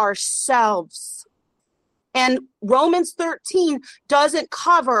to ourselves. And Romans 13 doesn't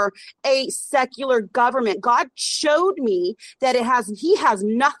cover a secular government. God showed me that he has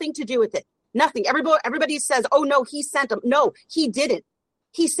nothing to do with it. Nothing. Everybody says, oh no, he sent them. No, he didn't.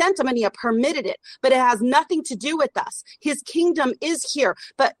 He sent them and he permitted it, but it has nothing to do with us. His kingdom is here,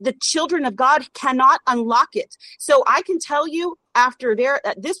 but the children of God cannot unlock it. So I can tell you after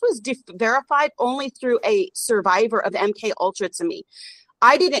this was verified only through a survivor of MK Ultra to me.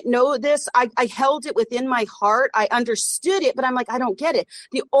 I didn't know this. I held it within my heart. I understood it, but I'm like, I don't get it.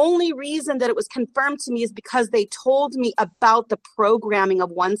 The only reason that it was confirmed to me is because they told me about the programming of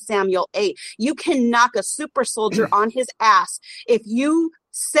 1 Samuel 8. You can knock a super soldier on his ass if you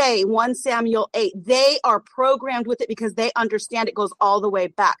say 1 Samuel 8. They are programmed with it because they understand it goes all the way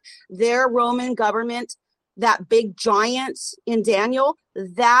back. Their Roman government that big giant in Daniel,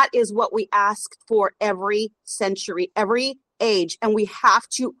 that is what we ask for every century, every age, and we have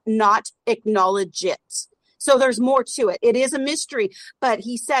to not acknowledge it. So there's more to it. It is a mystery, but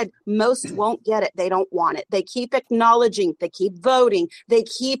he said most won't get it. They don't want it. They keep acknowledging, they keep voting, they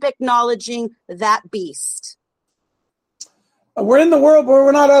keep acknowledging that beast. We're in the world, but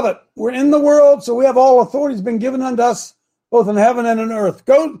we're not of it. We're in the world, so we have all authority has been given unto us, both in heaven and in earth.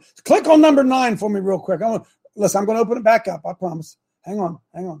 Go click on number 9 for me real quick. I'm going to open it back up. I promise. Hang on.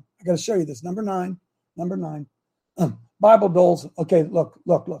 I got to show you this. Number 9. Bible doles. Okay, look.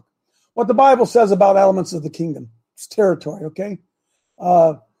 What the Bible says about elements of the kingdom. It's territory, okay?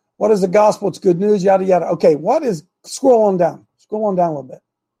 What is the gospel? It's good news, yada, yada. Okay, scroll on down a little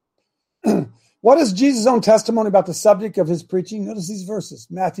bit. What is Jesus' own testimony about the subject of his preaching? Notice these verses.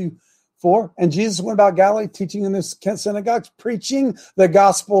 Matthew 4, and Jesus went about Galilee, teaching in the synagogues, preaching the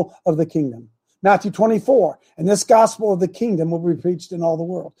gospel of the kingdom. Matthew 24, and this gospel of the kingdom will be preached in all the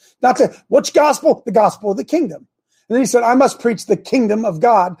world. Which gospel? The gospel of the kingdom. And then he said, I must preach the kingdom of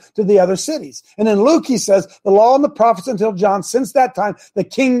God to the other cities. And in Luke, he says, the law and the prophets until John, since that time, the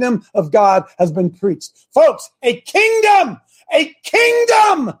kingdom of God has been preached. Folks, a kingdom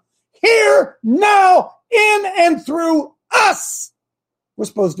here, now, in and through us. We're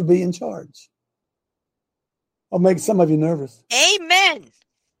supposed to be in charge. I'll make some of you nervous. Amen.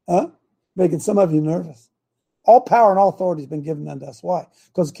 Huh? Making some of you nervous. All power and all authority has been given unto us. Why?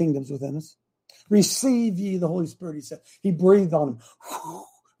 Because the kingdom's within us. Receive ye the Holy Spirit, he said. He breathed on them.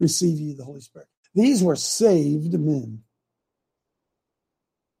 Receive ye the Holy Spirit. These were saved men.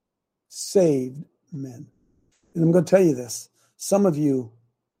 Saved men. And I'm going to tell you this. Some of you,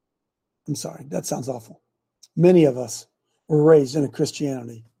 I'm sorry, that sounds awful. Many of us were raised in a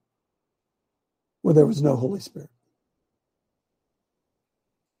Christianity where there was no Holy Spirit.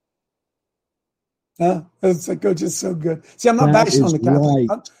 It's like, Coach, it's so good. See, I'm not bashing on the Catholics.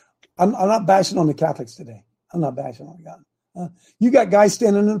 Right. I'm not bashing on the Catholics today. I'm not bashing on God. You got guys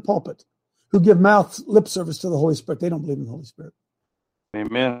standing in the pulpit who give lip service to the Holy Spirit. They don't believe in the Holy Spirit.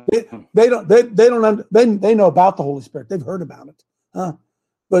 Amen. They know about the Holy Spirit. They've heard about it.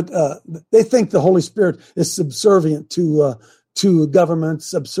 But they think the Holy Spirit is subservient to government,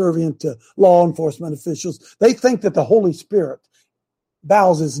 subservient to law enforcement officials. They think that the Holy Spirit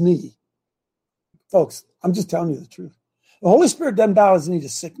bows his knee. Folks, I'm just telling you the truth. The Holy Spirit doesn't bow his knee to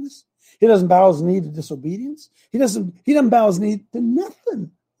sickness. He doesn't bow his knee to disobedience. He doesn't bow his knee to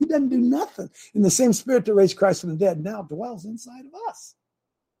nothing. He doesn't do nothing. And the same Spirit that raised Christ from the dead now dwells inside of us.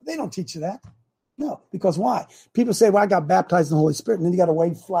 They don't teach you that. No, because why? People say, well, I got baptized in the Holy Spirit, and then you got to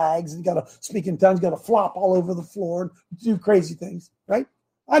wave flags, and you got to speak in tongues, you got to flop all over the floor and do crazy things, right?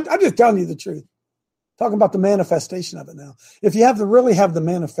 I'm just telling you the truth. Talking about the manifestation of it now. If you really have the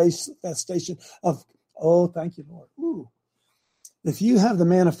manifestation of, oh, thank you, Lord. Ooh. If you have the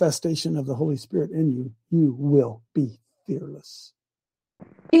manifestation of the Holy Spirit in you, you will be fearless.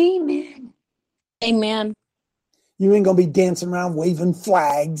 Amen. Amen. You ain't going to be dancing around waving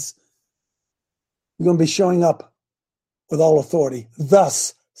flags. You're going to be showing up with all authority.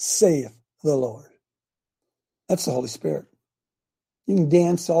 Thus saith the Lord. That's the Holy Spirit. You can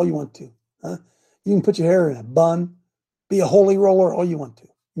dance all you want to. Huh? You can put your hair in a bun, be a holy roller all you want to.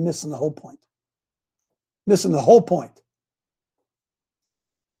 You're missing the whole point. Missing the whole point.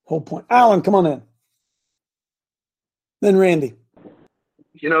 Whole point. Alan, come on in. Then Randy.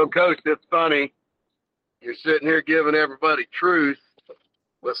 You know, Coach, it's funny. You're sitting here giving everybody truth,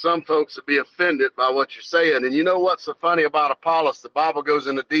 but some folks will be offended by what you're saying. And you know what's so funny about Apollos? The Bible goes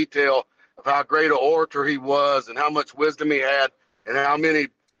into detail of how great an orator he was and how much wisdom he had and how many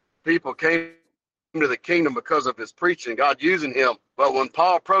people came to the kingdom because of his preaching, God using him. But when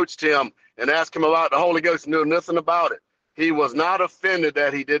Paul approached him and asked him about the Holy Ghost and knew nothing about it, he was not offended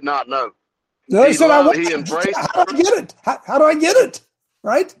that he did not know. No, he said, he embraced. How do I get it? How do I get it?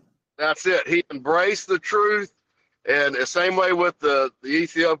 Right? That's it. He embraced the truth. And the same way with the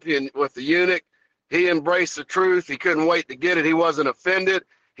Ethiopian, with the eunuch, he embraced the truth. He couldn't wait to get it. He wasn't offended.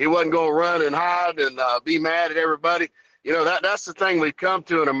 He wasn't going to run and hide and be mad at everybody. You know, that's the thing we've come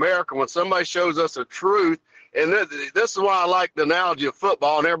to in America. When somebody shows us a truth, and this is why I like the analogy of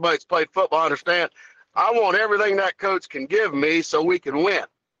football, and everybody's played football understand. I want everything that coach can give me so we can win.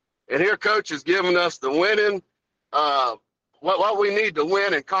 And here coach is giving us the winning, what we need to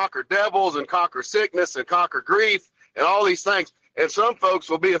win and conquer devils and conquer sickness and conquer grief and all these things. And some folks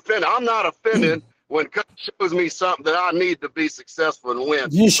will be offended. I'm not offended when coach shows me something that I need to be successful and win.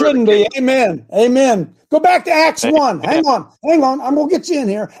 You shouldn't be. Amen. Amen. Go back to Acts 1. Hang on. I'm going to get you in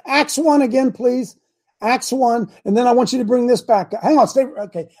here. Acts 1 again, please. Acts 1. And then I want you to bring this back. Hang on. Stay.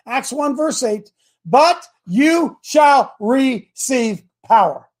 Okay. Acts 1 verse 8. but you shall receive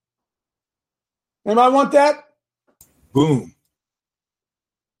power. Anybody want that? Boom.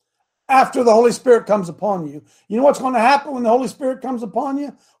 After the Holy Spirit comes upon you. You know what's going to happen when the Holy Spirit comes upon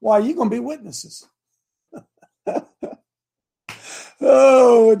you? Why, you're going to be witnesses.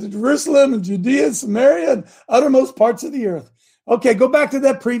 Oh, Jerusalem and Judea and Samaria and uttermost parts of the earth. Okay, go back to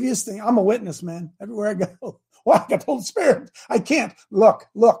that previous thing. I'm a witness, man, everywhere I go. Why? I got the Holy Spirit. I can't. Look.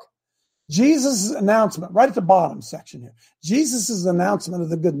 Jesus' announcement, right at the bottom section here. Jesus' announcement of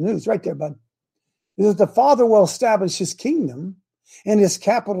the good news, right there, bud, is that the Father will establish his kingdom and his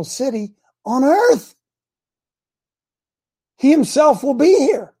capital city on earth. He himself will be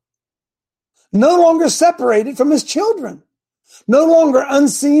here. No longer separated from his children. No longer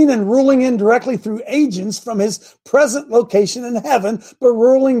unseen and ruling indirectly through agents from his present location in heaven, but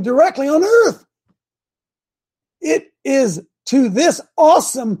ruling directly on earth. It is to this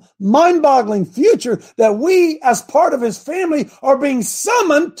awesome, mind-boggling future that we, as part of his family, are being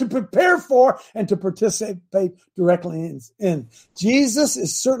summoned to prepare for and to participate directly in. Jesus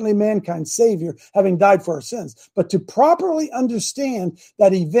is certainly mankind's Savior, having died for our sins. But to properly understand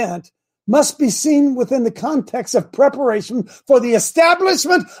that event must be seen within the context of preparation for the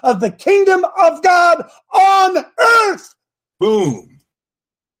establishment of the kingdom of God on earth. Boom.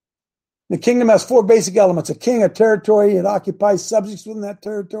 The kingdom has four basic elements: a king, a territory, it occupies subjects within that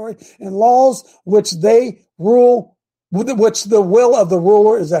territory, and laws which they rule, which the will of the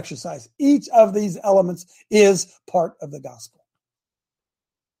ruler is exercised. Each of these elements is part of the gospel.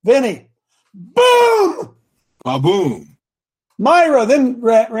 Vinny, boom! Ba-boom. Myra, then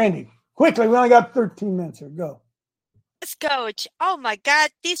Randy. Quickly, we only got 13 minutes here. Go. Yes, Coach. Oh my God,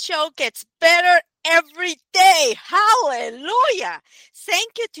 this show gets better every day. Hallelujah.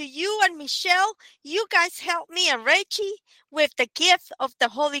 Thank you to you and Michelle. You guys helped me and Rachie with the gift of the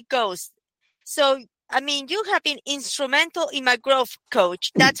Holy Ghost. So, you have been instrumental in my growth,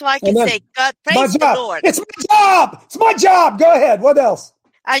 Coach. That's why I can say, God, praise the Lord. It's my job. It's my job. Go ahead. What else?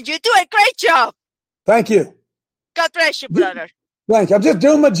 And you do a great job. Thank you. God bless you, brother. Thank you. I'm just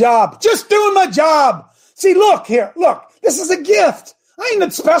doing my job. See, look here. Look, this is a gift. I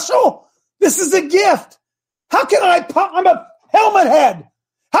ain't special. This is a gift. How can I'm a helmet head.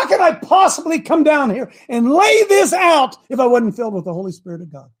 How can I possibly come down here and lay this out if I wasn't filled with the Holy Spirit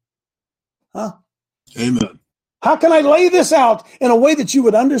of God? Huh? Amen. How can I lay this out in a way that you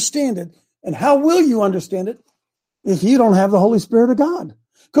would understand it? And how will you understand it if you don't have the Holy Spirit of God?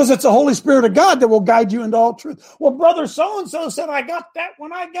 Because it's the Holy Spirit of God that will guide you into all truth. Well, brother so-and-so said, I got that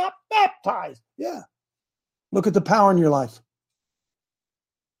when I got baptized. Yeah. Look at the power in your life.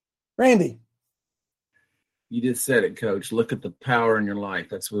 Randy. You just said it, Coach. Look at the power in your life.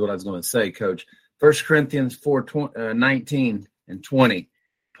 That's what I was going to say, Coach. 1 Corinthians 4:19 and 20.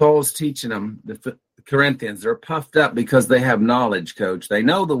 Paul's teaching them, the Corinthians, they're puffed up because they have knowledge, Coach. They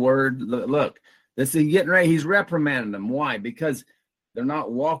know the word. Look, this is getting ready. He's reprimanding them. Why? Because they're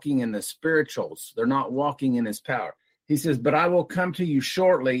not walking in the spirituals. They're not walking in his power. He says, but I will come to you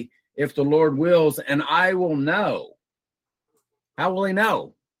shortly if the Lord wills, and I will know. How will he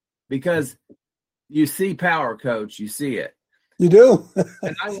know? Because you see power, Coach. You see it. You do.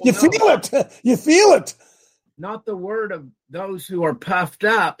 You feel it. You feel it. Not the word of those who are puffed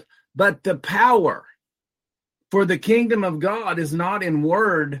up, but the power. For the kingdom of God is not in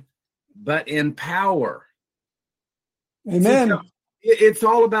word, but in power. Amen. So it's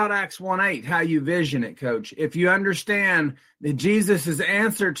all about Acts 1:8, how you vision it, Coach. If you understand that Jesus'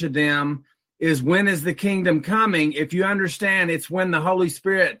 answer to them is, when is the kingdom coming? If you understand it's when the Holy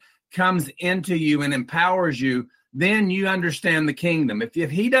Spirit comes into you and empowers you, then you understand the kingdom.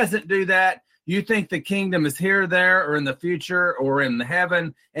 If he doesn't do that, you think the kingdom is here, there, or in the future, or in the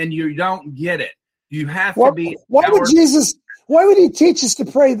heaven, and you don't get it. You have to be. Why would he teach us to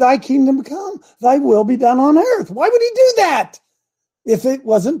pray, thy kingdom come, thy will be done on earth? Why would he do that if it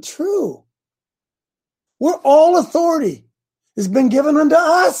wasn't true? We're all authority has been given unto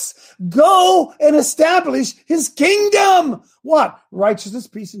us. Go and establish his kingdom. What? Righteousness,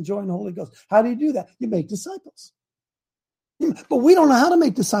 peace, and joy in the Holy Ghost. How do you do that? You make disciples. But we don't know how to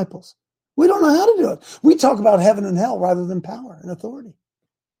make disciples. We don't know how to do it. We talk about heaven and hell rather than power and authority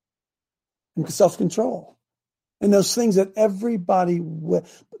and self-control. And those things that everybody,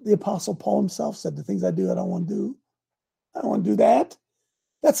 the Apostle Paul himself said, the things I do, I don't want to do. I don't want to do that.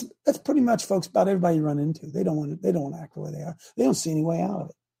 That's pretty much, folks, about everybody you run into. They don't want to act the way they are. They don't see any way out of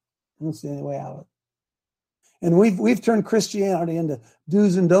it. They don't see any way out of it. And we've turned Christianity into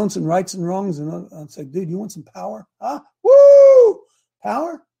do's and don'ts and rights and wrongs. And I'd say, dude, you want some power? Huh? Woo!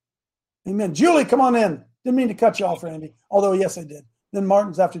 Power? Amen. Julie, come on in. Didn't mean to cut you off, Randy. Although, yes, I did. Then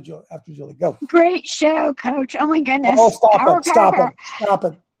Martin's after Julie. Go. Great show, Coach. Oh my goodness. Oh, stop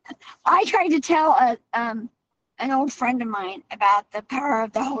it. I tried to tell an old friend of mine about the power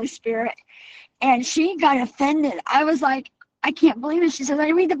of the Holy Spirit, and she got offended. I was like, I can't believe it. She says, I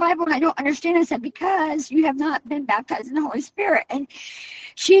read the Bible and I don't understand. I said, because you have not been baptized in the Holy Spirit. And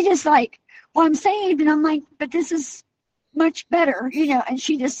she just like, well, I'm saved. And I'm like, but this is much better, and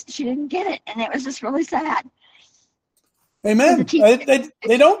she didn't get it. And it was just really sad. Amen.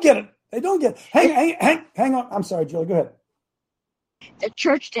 They don't get it. They don't get it. Hang on. I'm sorry, Julie. Go ahead. The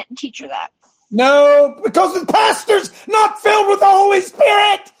church didn't teach her that. No, because the pastor's not filled with the Holy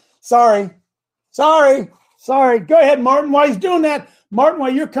Spirit. Sorry. Go ahead, Martin. While he's doing that, Martin,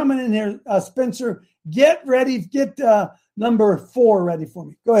 while you're coming in here, Spencer, get ready. Get number 4 ready for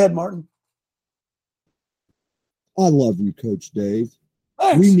me. Go ahead, Martin. I love you, Coach Dave.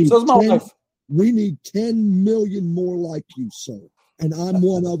 Thanks. So's my wife. We need 10 million more like you, sir. And I'm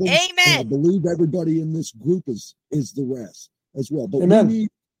one of them. Amen. I believe everybody in this group is the rest as well. But Amen.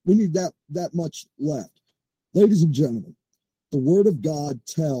 we need that much left. Ladies and gentlemen, the Word of God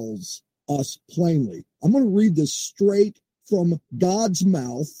tells us plainly. I'm going to read this straight from God's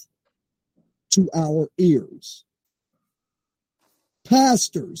mouth to our ears.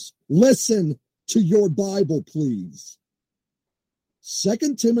 Pastors, listen to your Bible, please.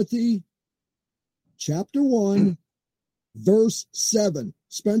 2 Timothy chapter 1, verse 7.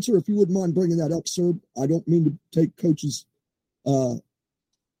 Spencer, if you wouldn't mind bringing that up, sir. I don't mean to take Coach's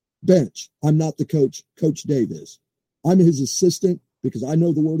bench. I'm not the coach. Coach Dave is. I'm his assistant because I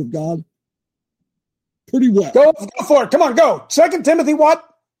know the Word of God pretty well. Go for it. Come on, go. 2 Timothy what?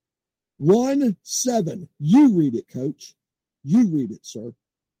 1:7. You read it, Coach. You read it, sir.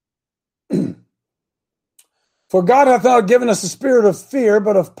 For God hath not given us a spirit of fear,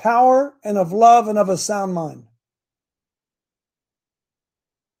 but of power and of love and of a sound mind.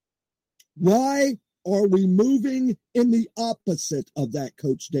 Why are we moving in the opposite of that,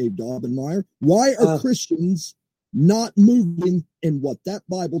 Coach Dave Daubenmire? Why are Christians not moving in what that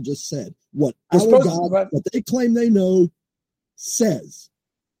Bible just said? What our God, what they claim they know, says.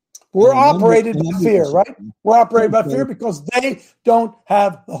 We're operated by fear, right? We're operated by fear because they don't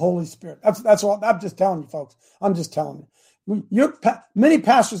have the Holy Spirit. That's all. I'm just telling you, folks. I'm just telling you. Many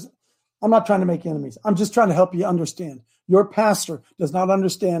pastors, I'm not trying to make enemies. I'm just trying to help you understand. Your pastor does not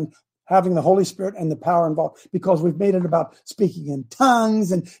understand having the Holy Spirit and the power involved because we've made it about speaking in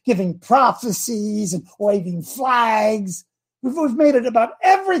tongues and giving prophecies and waving flags. We've made it about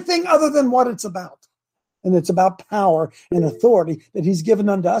everything other than what it's about. And it's about power and authority that he's given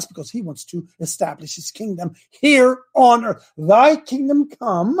unto us because he wants to establish his kingdom here on earth. Thy kingdom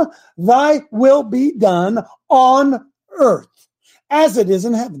come, thy will be done on earth as it is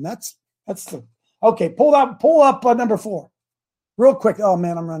in heaven. That's the okay. Pull up number 4 real quick. Oh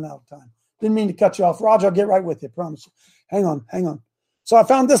man, I'm running out of time. Didn't mean to cut you off, Roger. I'll get right with you. Promise you. Hang on. So I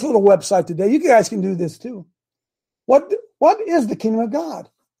found this little website today. You guys can do this too. What is the kingdom of God?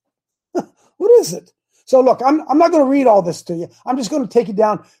 What is it? So look, I'm not going to read all this to you. I'm just going to take you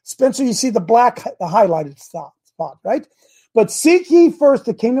down. Spencer, you see the highlighted spot, right? But seek ye first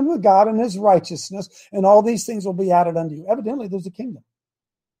the kingdom of God and his righteousness, and all these things will be added unto you. Evidently, there's a kingdom.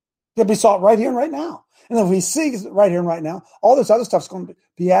 It can be sought right here and right now. And if we seek it right here and right now, all this other stuff's going to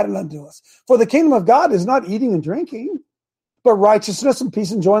be added unto us. For the kingdom of God is not eating and drinking, but righteousness and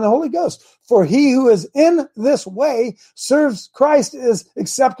peace and joy in the Holy Ghost. For he who is in this way serves Christ is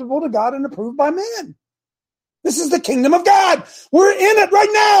acceptable to God and approved by man. This is the kingdom of God. We're in it right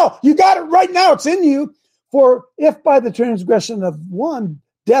now. You got it right now. It's in you. For if by the transgression of one,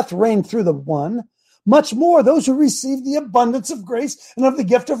 death reigned through the one, much more those who receive the abundance of grace and of the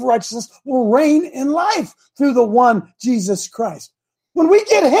gift of righteousness will reign in life through the one Jesus Christ. When we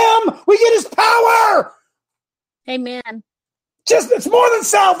get him, we get his power. Amen. It's more than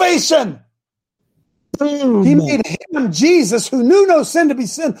salvation. He made him, Jesus, who knew no sin, to be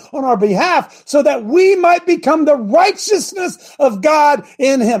sin on our behalf, so that we might become the righteousness of God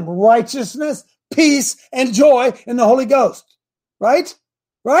in him. Righteousness, peace, and joy in the Holy Ghost. Right?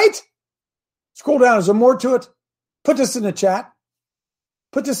 Scroll down. Is there more to it? Put this in the chat.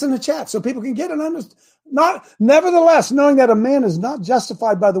 So people can get it and understand. Nevertheless, knowing that a man is not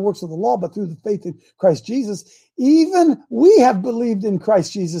justified by the works of the law, but through the faith in Christ Jesus, even we have believed in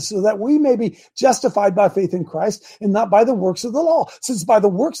Christ Jesus so that we may be justified by faith in Christ and not by the works of the law. Since by the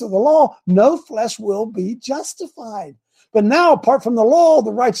works of the law, no flesh will be justified. But now, apart from the law,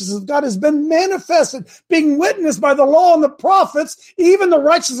 the righteousness of God has been manifested, being witnessed by the law and the prophets, even the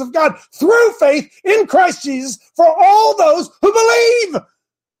righteousness of God through faith in Christ Jesus for all those who believe.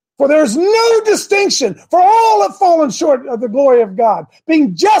 For there is no distinction, for all have fallen short of the glory of God,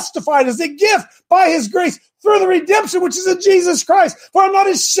 being justified as a gift by his grace through the redemption which is in Jesus Christ. For I'm not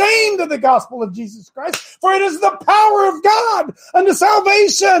ashamed of the gospel of Jesus Christ, for it is the power of God unto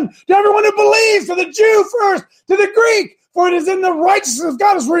salvation to everyone who believes, to the Jew first, to the Greek. For it is in the righteousness of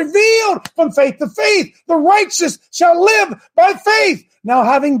God is revealed from faith to faith. The righteous shall live by faith. Now,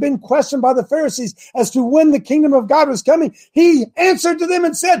 having been questioned by the Pharisees as to when the kingdom of God was coming, he answered to them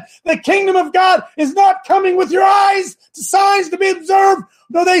and said, the kingdom of God is not coming with your eyes to signs to be observed.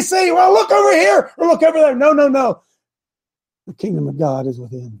 No, they say, well, look over here or look over there. No, no, no. The kingdom of God is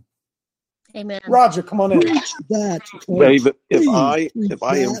within. Amen. Roger, come on in. That, David, if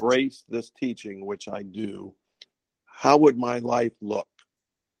I embrace this teaching, which I do, how would my life look?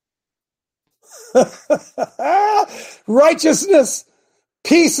 Righteousness,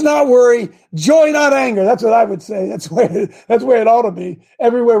 peace, not worry, joy, not anger. That's what I would say. That's where it ought to be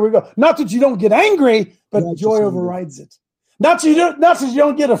everywhere we go. Not that you don't get angry, but joy overrides it. Not that you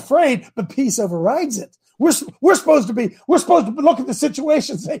don't get afraid, but peace overrides it. We're supposed to look at the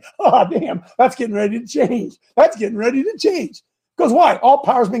situation and say, oh, damn, that's getting ready to change. That's getting ready to change. Because why? All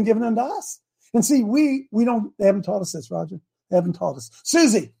power's been given unto us. And see, they haven't taught us this, Roger. They haven't taught us.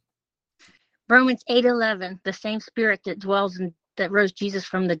 Susie. Romans 8:11, the same spirit that rose Jesus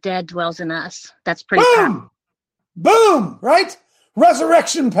from the dead dwells in us. That's pretty powerful. Boom, right?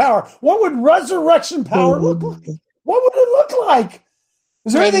 Resurrection power. What would resurrection power look like? What would it look like?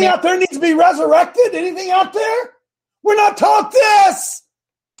 Is there anything out there that needs to be resurrected? Anything out there? We're not taught this.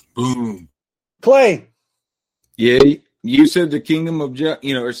 Boom. Clay. Yeah, you said the kingdom of,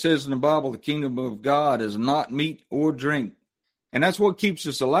 it says in the Bible, the kingdom of God is not meat or drink. And that's what keeps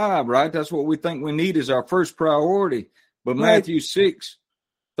us alive, right? That's what we think we need as our first priority. But Matthew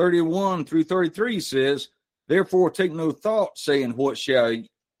 6:31 through 33 says, therefore take no thought, saying, what shall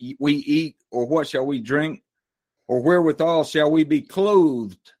we eat, or what shall we drink, or wherewithal shall we be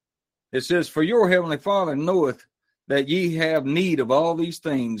clothed? It says, for your heavenly Father knoweth that ye have need of all these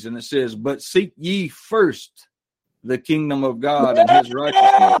things. And it says, but seek ye first the kingdom of God and his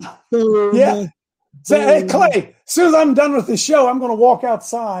righteousness. Yeah. Say, hey, Clay, as soon as I'm done with the show, I'm going to walk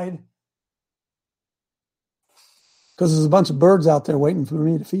outside because there's a bunch of birds out there waiting for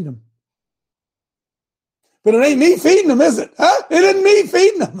me to feed them. But it ain't me feeding them, is it? Huh? It isn't me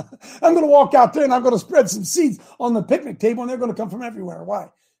feeding them. I'm going to walk out there and I'm going to spread some seeds on the picnic table, and they're going to come from everywhere. Why?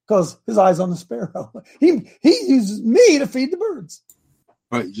 Because his eye's on the sparrow. He uses me to feed the birds.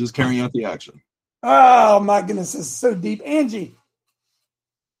 Right, just carrying out the action. Oh, my goodness, this is so deep. Angie.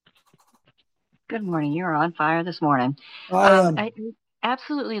 Good morning. You're on fire this morning. I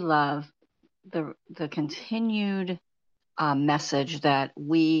absolutely love the continued message that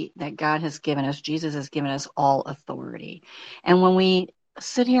God has given us. Jesus has given us all authority. And when we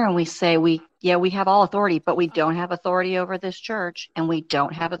sit here and we say we have all authority, but we don't have authority over this church and we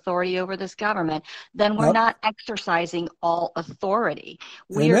don't have authority over this government, then we're not exercising all authority.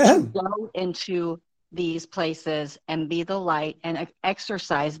 We are to go into these places and be the light and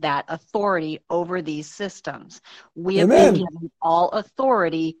exercise that authority over these systems. We have been given all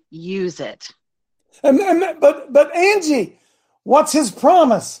authority. Use it. But Angie, what's his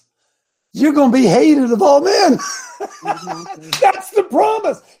promise? You're going to be hated of all men. That's the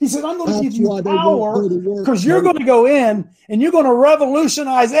promise. He said, I'm going to give you power because you're going to go in and you're going to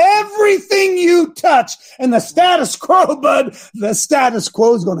revolutionize everything you touch. And the status quo, bud, the status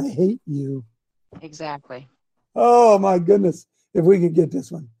quo is going to hate you. Exactly. Oh, my goodness. If we could get this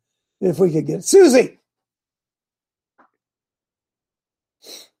one. If we could get it. Susie.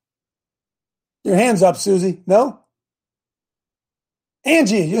 Your hand's up, Susie. No?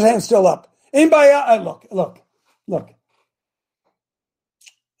 Angie, your hand's still up. Anybody out? Look.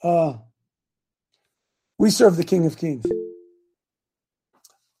 We serve the King of Kings.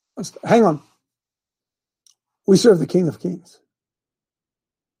 Hang on. We serve the King of Kings.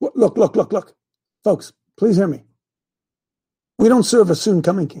 Look. Folks, please hear me. We don't serve a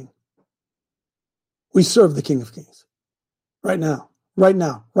soon-coming king. We serve the King of Kings. Right now,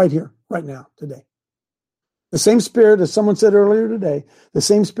 right here, right now, today. The same spirit, as someone said earlier today, the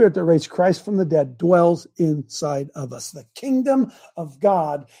same spirit that raised Christ from the dead dwells inside of us. The kingdom of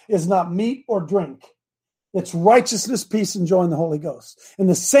God is not meat or drink. It's righteousness, peace, and joy in the Holy Ghost. And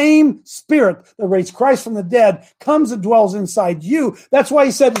the same spirit that raised Christ from the dead comes and dwells inside you. That's why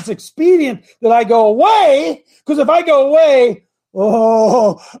he said it's expedient that I go away, because if I go away,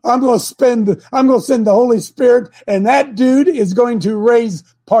 I'm going to send the Holy Spirit, and that dude is going to raise,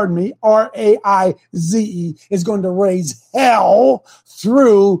 R-A-I-Z-E, is going to raise hell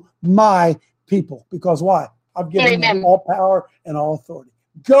through my people. Because why? I've given them all power and all authority.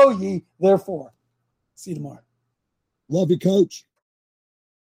 Go ye, therefore. See you tomorrow. Love you, Coach.